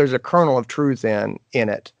a kernel of truth in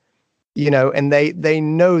it, and they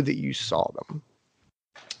know that you saw them.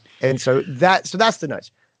 And so that's the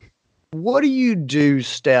nudge. What do you do,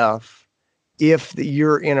 Steph, if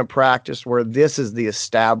you're in a practice where this is the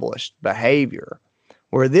established behavior,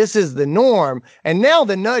 where this is the norm, and now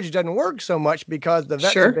the nudge doesn't work so much because the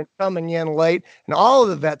vets have been coming in late, and all of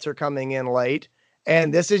the vets are coming in late,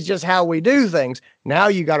 and this is just how we do things. Now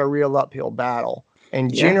you got a real uphill battle,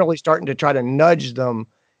 and generally starting to try to nudge them,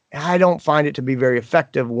 I don't find it to be very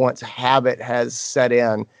effective once habit has set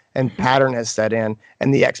in and pattern has set in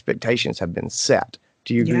and the expectations have been set.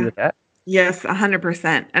 Do you agree with that? Yes,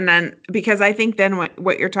 100%. And then because I think then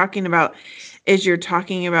what you're talking about is you're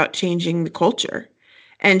talking about changing the culture.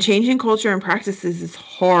 And changing culture and practices is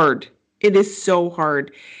hard. It is so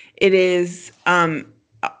hard. It is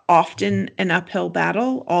often an uphill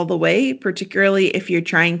battle all the way, particularly if you're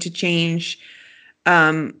trying to change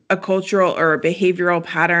a cultural or a behavioral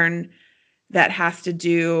pattern that has to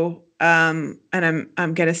do and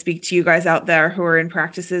I'm going to speak to you guys out there who are in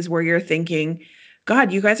practices where you're thinking,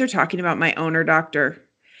 God, you guys are talking about my owner doctor.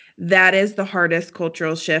 That is the hardest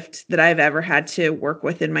cultural shift that I've ever had to work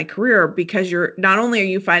with in my career, because you're not only are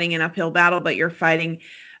you fighting an uphill battle, but you're fighting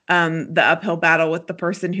the uphill battle with the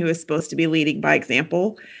person who is supposed to be leading by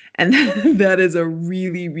example. And that is a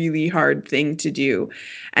really, really hard thing to do.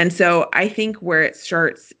 And so I think where it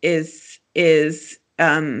starts is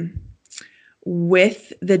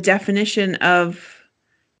with the definition of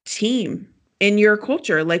team in your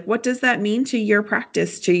culture. Like, what does that mean to your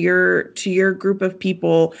practice, to your group of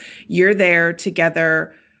people? You're there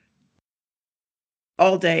together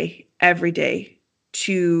all day, every day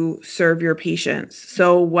to serve your patients.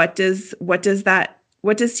 So what does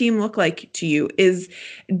team look like to you?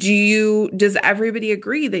 Does everybody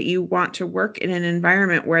agree that you want to work in an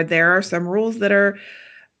environment where there are some rules that are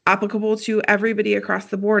applicable to everybody across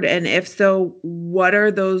the board? And if so, what are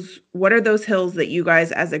those hills that you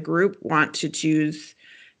guys as a group want to choose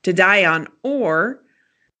to die on? Or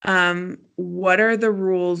what are the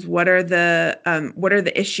rules? What are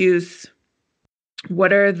the issues?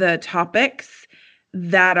 What are the topics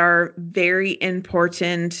that are very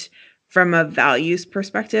important from a values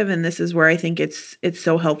perspective? And this is where I think it's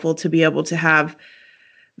so helpful to be able to have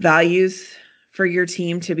values for your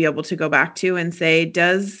team to be able to go back to and say,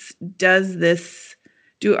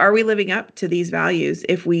 are we living up to these values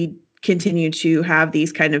if we continue to have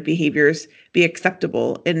these kind of behaviors be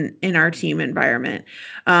acceptable in our team environment?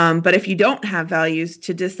 But if you don't have values,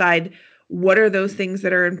 to decide what are those things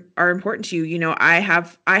that are important to you. You know, I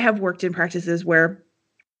have worked in practices where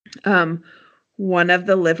one of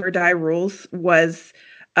the live or die rules was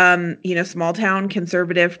small town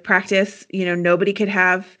conservative practice. Nobody could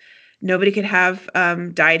have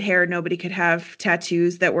dyed hair. Nobody could have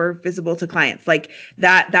tattoos that were visible to clients. Like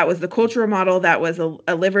that was the cultural model. That was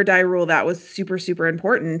a live or die rule. That was super, super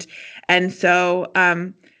important. And so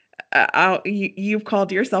you've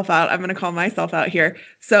called yourself out. I'm going to call myself out here.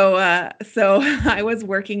 So I was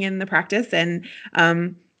working in the practice, and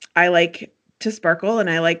I like to sparkle and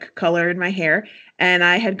I like color in my hair. And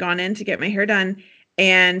I had gone in to get my hair done,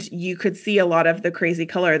 and you could see a lot of the crazy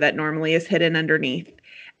color that normally is hidden underneath.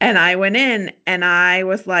 And I went in and I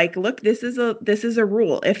was like, look, this is a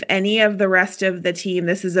rule. If any of the rest of the team,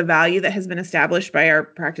 this is a value that has been established by our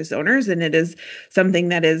practice owners, and it is something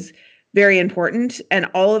that is very important, and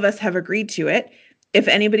all of us have agreed to it. If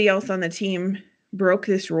anybody else on the team broke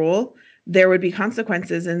this rule, there would be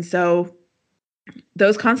consequences. And so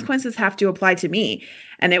those consequences have to apply to me.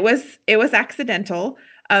 And it was accidental.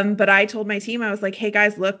 But I told my team, I was like, hey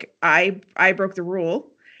guys, look, I broke the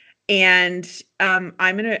rule. And I'm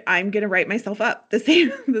gonna write myself up the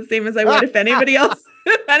same as I would if anybody else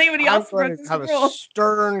broke this have rule. A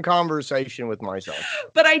stern conversation with myself.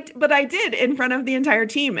 But I did in front of the entire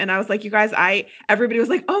team, and I was like, you guys, everybody was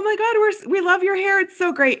like, oh my God, we love your hair, it's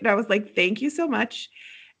so great. And I was like, thank you so much.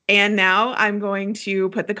 And now I'm going to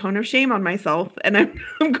put the cone of shame on myself, and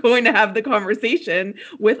I'm going to have the conversation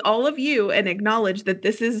with all of you and acknowledge that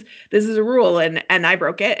this is a rule, and I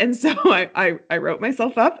broke it. And so I wrote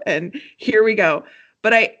myself up, and here we go.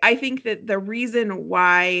 But I think that the reason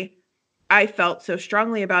why I felt so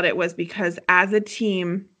strongly about it was because as a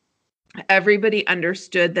team, everybody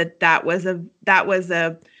understood that was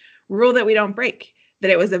a rule that we don't break,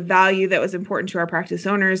 that it was a value that was important to our practice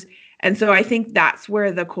owners. And so I think that's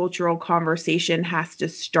where the cultural conversation has to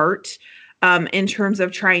start, in terms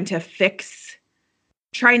of trying to fix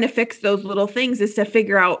those little things, is to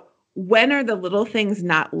figure out, when are the little things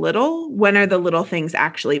not little? When are the little things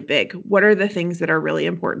actually big? What are the things that are really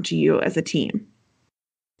important to you as a team?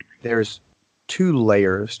 There's two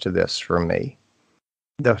layers to this for me.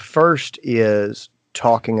 The first is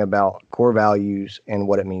talking about core values and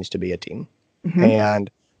what it means to be a team. Mm-hmm. And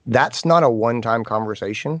that's not a one-time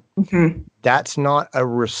conversation. Mm-hmm. That's not a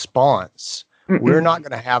response. Mm-mm. We're not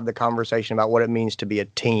going to have the conversation about what it means to be a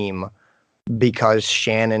team because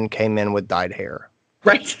Shannon came in with dyed hair.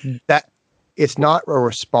 Right. That it's not a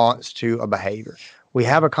response to a behavior. We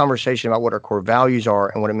have a conversation about what our core values are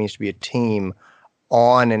and what it means to be a team,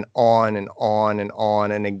 on and on and on and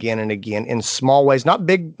on and again in small ways, not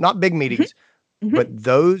big meetings, mm-hmm. but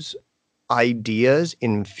those ideas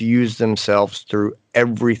infuse themselves through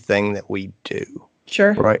everything that we do.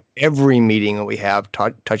 Sure. Right. Every meeting that we have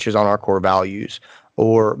touches on our core values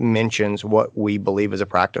or mentions what we believe is a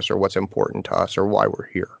practice or what's important to us or why we're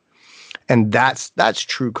here. And that's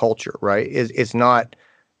true culture, right? It's not,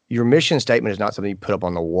 your mission statement is not something you put up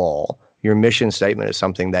on the wall. Your mission statement is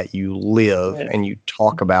something that you live and you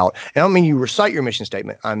talk about. And I don't mean you recite your mission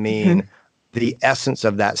statement. I mean, the essence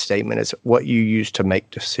of that statement is what you use to make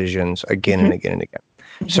decisions again and again and again.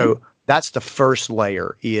 So that's the first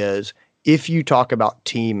layer is, if you talk about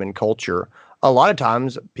team and culture, a lot of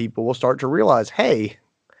times people will start to realize, hey,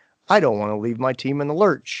 I don't want to leave my team in the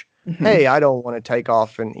lurch. Hey, I don't want to take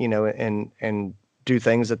off and, and do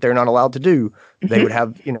things that they're not allowed to do. They would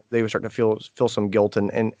have, they would start to feel some guilt.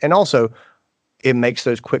 And also it makes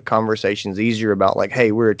those quick conversations easier about like,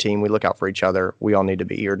 hey, we're a team. We look out for each other. We all need to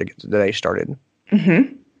be here to get the day started.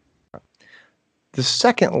 The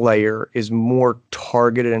second layer is more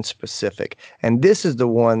targeted and specific. And this is the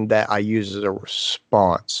one that I use as a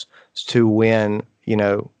response to when,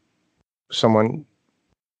 someone,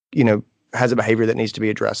 has a behavior that needs to be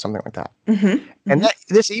addressed, something like that. And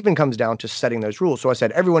this even comes down to setting those rules. So I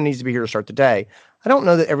said, everyone needs to be here to start the day. I don't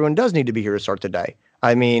know that everyone does need to be here to start the day.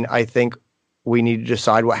 I mean, I think we need to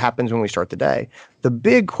decide what happens when we start the day. The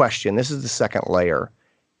big question, this is the second layer,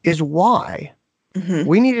 is why?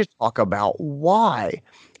 We need to talk about why.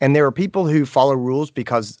 And there are people who follow rules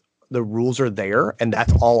because the rules are there and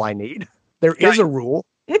that's all I need. There is a rule.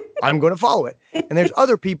 I'm going to follow it. And there's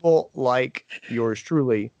other people like yours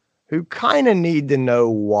truly who kind of need to know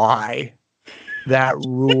why that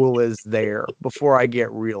rule is there before I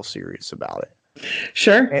get real serious about it.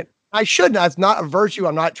 Sure. And I shouldn't. That's not a virtue.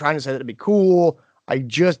 I'm not trying to say that to be cool.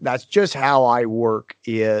 That's just how I work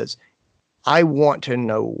is I want to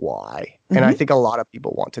know why. And I think a lot of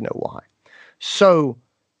people want to know why. So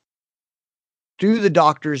do the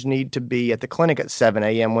doctors need to be at the clinic at 7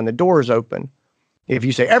 a.m. when the doors open? If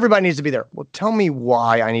you say everybody needs to be there, well, tell me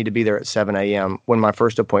why I need to be there at 7 a.m. when my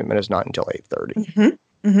first appointment is not until 8:30.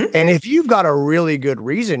 And if you've got a really good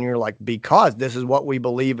reason, you're like, because this is what we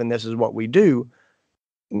believe and this is what we do.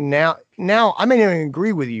 Now I may not even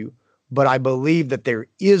agree with you, but I believe that there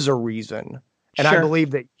is a reason. And I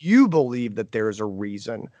believe that you believe that there is a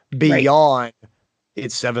reason beyond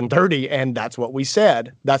it's 7:30 and that's what we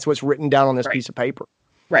said. That's what's written down on this piece of paper.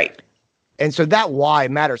 Right. And so that why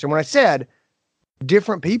matters. And when I said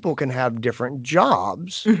different people can have different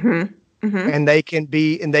jobs and they can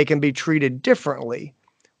be treated differently.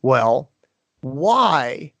 Well,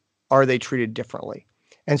 why are they treated differently?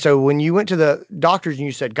 And so when you went to the doctors and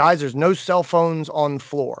you said, guys, there's no cell phones on the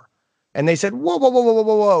floor. And they said, whoa, whoa, whoa, whoa,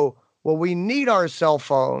 whoa, whoa. Well, we need our cell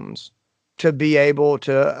phones to be able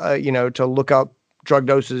to, to look up drug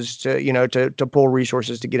doses, to pull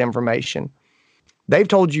resources, to get information. They've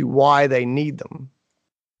told you why they need them.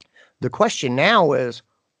 The question now is,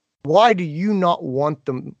 why do you not want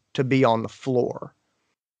them to be on the floor?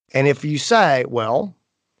 And if you say, well,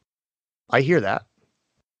 I hear that.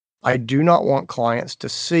 I do not want clients to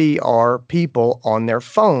see our people on their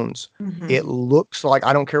phones. It looks like,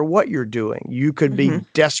 I don't care what you're doing. You could be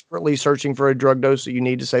desperately searching for a drug dose that you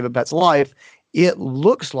need to save a pet's life. It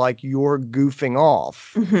looks like you're goofing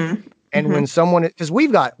off. And when someone, because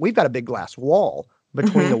we've got a big glass wall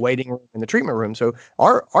between the waiting room and the treatment room. So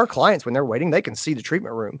our clients, when they're waiting, they can see the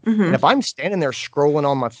treatment room. And if I'm standing there scrolling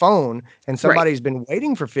on my phone and somebody's been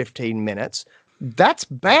waiting for 15 minutes, that's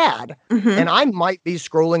bad. And I might be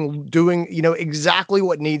scrolling, doing, exactly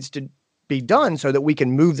what needs to be done so that we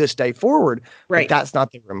can move this day forward. But that's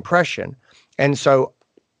not their impression. And so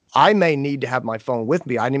I may need to have my phone with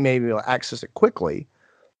me. I may be able to access it quickly,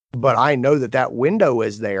 but I know that window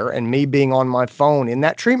is there, and me being on my phone in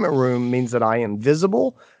that treatment room means that I am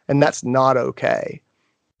visible, and that's not okay.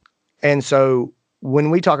 And so when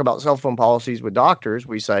we talk about cell phone policies with doctors,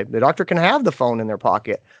 we say the doctor can have the phone in their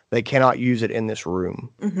pocket. They cannot use it in this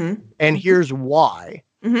room. And here's why.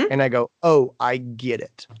 And I go, oh, I get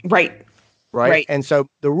it. Right. And so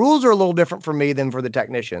the rules are a little different for me than for the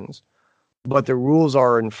technicians, but the rules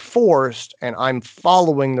are enforced and I'm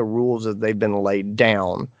following the rules as they've been laid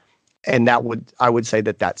down. And I would say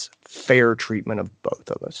that that's fair treatment of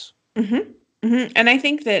both of us. And I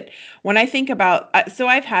think that when I think about, so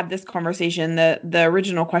I've had this conversation, the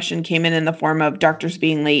original question came in the form of doctors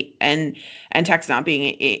being late and techs not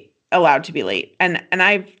being allowed to be late. And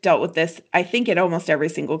I've dealt with this, I think, at almost every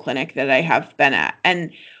single clinic that I have been at.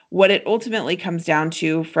 And what it ultimately comes down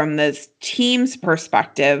to from this team's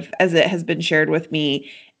perspective, as it has been shared with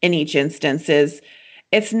me in each instance, is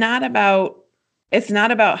it's not about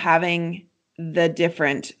having the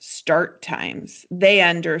different start times. They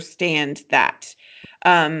understand that.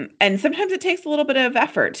 And sometimes it takes a little bit of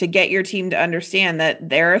effort to get your team to understand that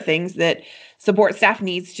there are things that support staff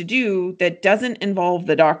needs to do that doesn't involve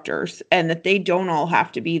the doctors, and that they don't all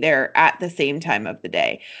have to be there at the same time of the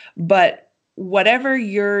day. But whatever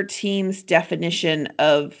your team's definition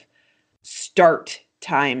of start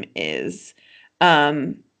time is,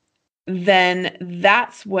 then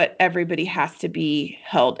that's what everybody has to be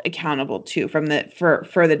held accountable to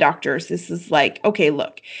for the doctors. This is like, okay,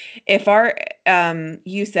 look, if our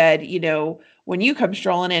you said, when you come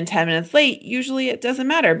strolling in 10 minutes late, usually it doesn't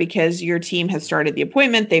matter because your team has started the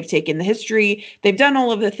appointment, they've taken the history, they've done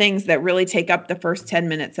all of the things that really take up the first 10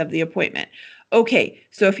 minutes of the appointment. Okay,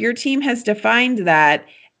 so if your team has defined that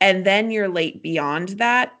and then you're late beyond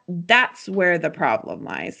that, that's where the problem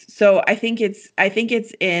lies. So I think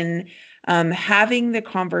it's in having the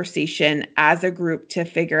conversation as a group to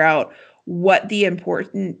figure out what the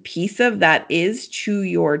important piece of that is to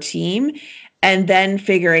your team, and then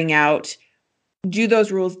figuring out, do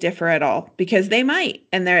those rules differ at all? Because they might,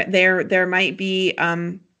 and there might be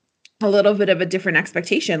a little bit of a different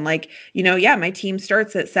expectation. Like, my team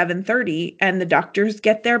starts at 7:30 and the doctors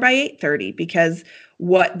get there by 8:30, because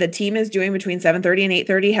what the team is doing between 7:30 and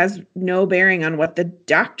 8:30 has no bearing on what the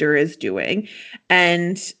doctor is doing.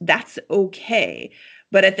 And that's okay.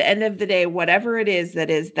 But at the end of the day, whatever it is that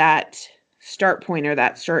is that start point or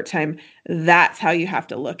that start time, that's how you have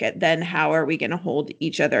to look at then how are we going to hold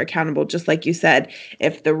each other accountable? Just like you said,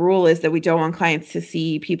 if the rule is that we don't want clients to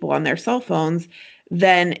see people on their cell phones,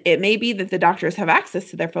 then it may be that the doctors have access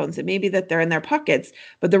to their phones. It may be that they're in their pockets,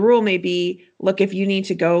 but the rule may be, look, if you need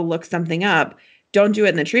to go look something up, don't do it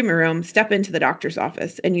in the treatment room, step into the doctor's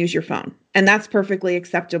office and use your phone. And that's perfectly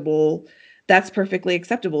acceptable. That's perfectly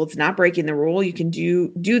acceptable. It's not breaking the rule. You can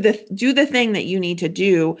do the thing that you need to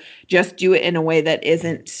do, just do it in a way that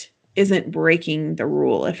isn't breaking the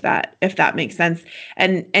rule, if that makes sense.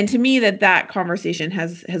 And to me, that conversation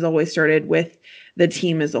has always started with the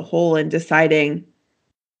team as a whole, and deciding,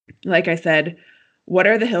 like I said, what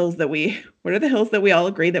are the hills that we all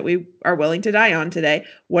agree that we are willing to die on today?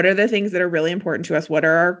 What are the things that are really important to us? What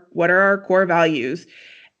are our core values?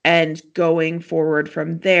 And going forward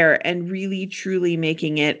from there, and really truly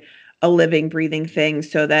making it a living, breathing thing,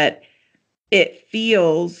 so that it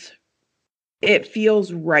feels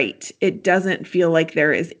right. It doesn't feel like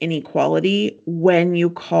there is inequality when you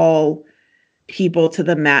call people to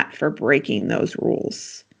the mat for breaking those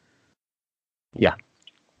rules. Yeah,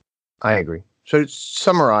 I agree. So to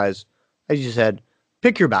summarize, as you said,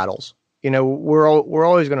 pick your battles. We're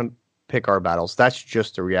always going to pick our battles. That's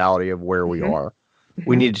just the reality of where we are.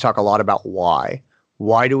 We need to talk a lot about why.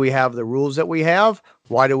 Why do we have the rules that we have?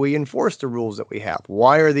 Why do we enforce the rules that we have?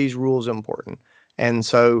 Why are these rules important? And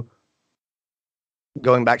so,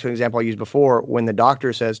 going back to an example I used before, when the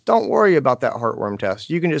doctor says, don't worry about that heartworm test,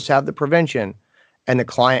 you can just have the prevention, and the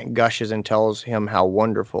client gushes and tells him how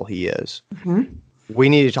wonderful he is. We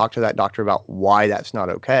need to talk to that doctor about why that's not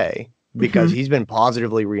okay, because he's been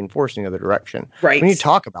positively reinforcing the other direction. Right. We need to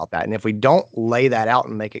talk about that. And if we don't lay that out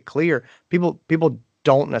and make it clear, people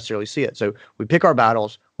don't necessarily see it. So we pick our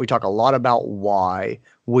battles. We talk a lot about why.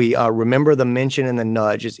 We remember the mention and the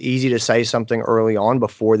nudge. It's easy to say something early on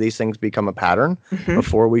before these things become a pattern,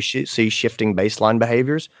 before we see shifting baseline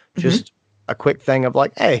behaviors. Just a quick thing of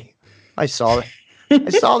like, hey, I saw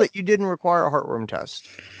that you didn't require a heartworm test.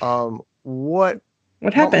 What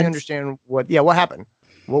happened? Help me understand what happened.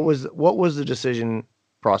 What was the decision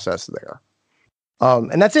process there?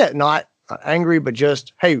 And that's it. Not angry, but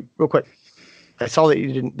just, hey, real quick, I saw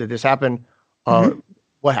that this happened.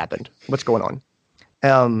 What happened? What's going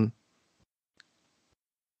on?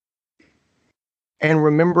 And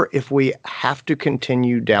remember, if we have to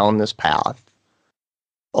continue down this path,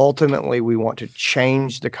 ultimately we want to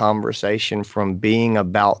change the conversation from being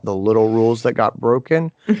about the little rules that got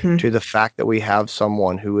broken to the fact that we have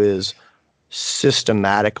someone who is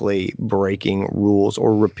systematically breaking rules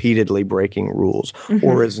or repeatedly breaking rules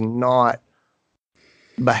or is not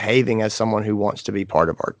behaving as someone who wants to be part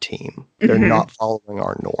of our team. They're not following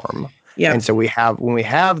our norm. Yep. And so when we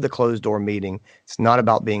have the closed door meeting, it's not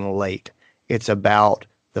about being late. It's about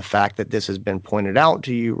the fact that this has been pointed out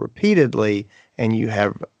to you repeatedly and you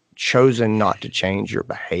have chosen not to change your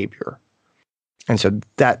behavior. And so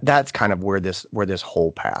that's kind of where this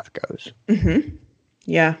whole path goes.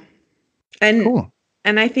 Yeah. And cool.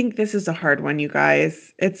 And I think this is a hard one, you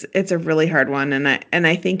guys. It's a really hard one. And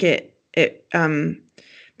I think the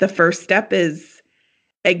first step is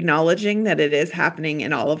acknowledging that it is happening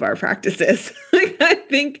in all of our practices.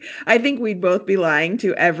 I think we'd both be lying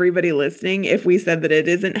to everybody listening if we said that it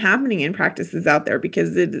isn't happening in practices out there,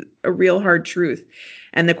 because it's a real hard truth.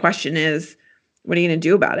 And the question is, what are you going to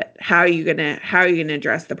do about it? How are you going to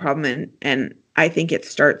address the problem? And I think it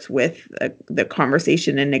starts with the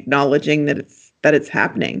conversation and acknowledging that it's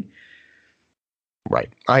happening.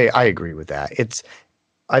 Right. I agree with that.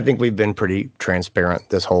 I think we've been pretty transparent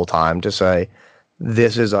this whole time to say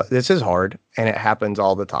this is hard and it happens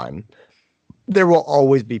all the time. There will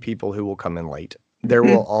always be people who will come in late. There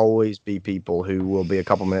will always be people who will be a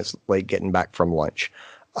couple minutes late getting back from lunch.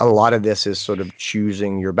 A lot of this is sort of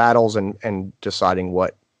choosing your battles and deciding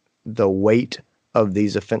what the weight of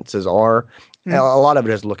these offenses are. And a lot of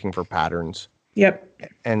it is looking for patterns. Yep.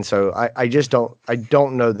 And so I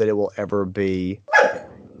don't know that it will ever be,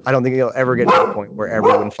 I don't think it'll ever get to the point where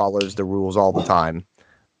everyone follows the rules all the time.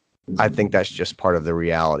 I think that's just part of the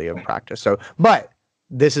reality of practice. So, but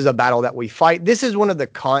this is a battle that we fight. This is one of the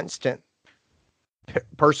constant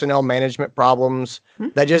personnel management problems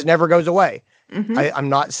that just never goes away. I'm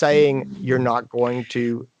not saying you're not going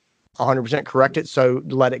to 100% correct it, so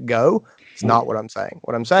let it go. It's not what I'm saying.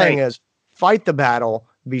 What I'm saying is fight the battle,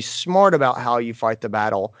 be smart about how you fight the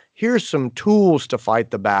battle. Here's some tools to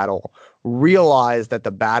fight the battle. Realize that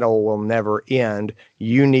the battle will never end.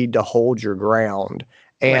 You need to hold your ground.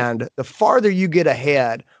 And the farther you get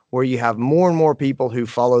ahead, where you have more and more people who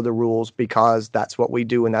follow the rules because that's what we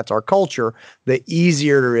do and that's our culture, the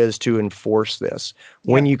easier it is to enforce this.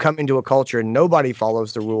 When you come into a culture and nobody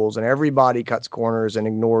follows the rules and everybody cuts corners and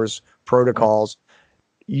ignores protocols,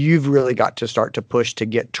 you've really got to start to push to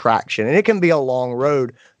get traction. And it can be a long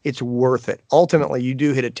road. It's worth it. Ultimately, you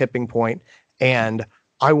do hit a tipping point, and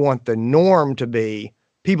I want the norm to be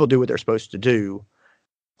people do what they're supposed to do.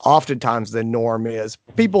 Oftentimes the norm is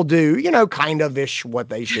people do, kind of ish what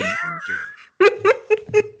they should do.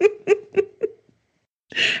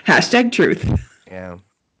 Hashtag truth. Yeah.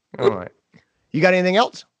 All right. You got anything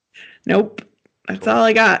else? Nope. That's all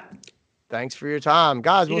I got. Thanks for your time.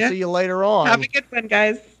 Guys, we'll see you later on. Have a good one,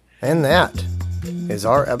 guys. And that is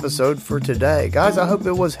our episode for today. Guys, I hope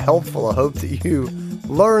it was helpful. I hope that you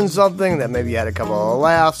learned something, that maybe you had a couple of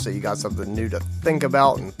laughs, so you got something new to think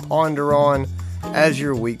about and ponder on as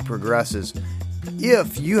your week progresses.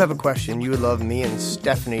 If you have a question you would love me and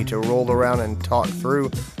Stephanie to roll around and talk through,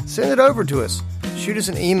 send it over to us. Shoot us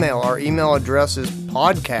an email. Our email address is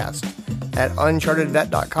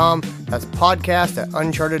podcast@unchartedvet.com. That's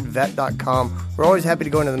podcast@unchartedvet.com. We're always happy to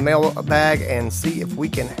go into the mailbag and see if we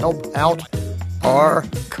can help out our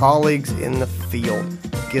colleagues in the field.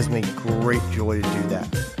 It gives me great joy to do that.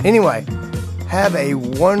 Anyway, have a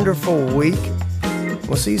wonderful week.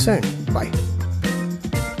 We'll see you soon. Bye.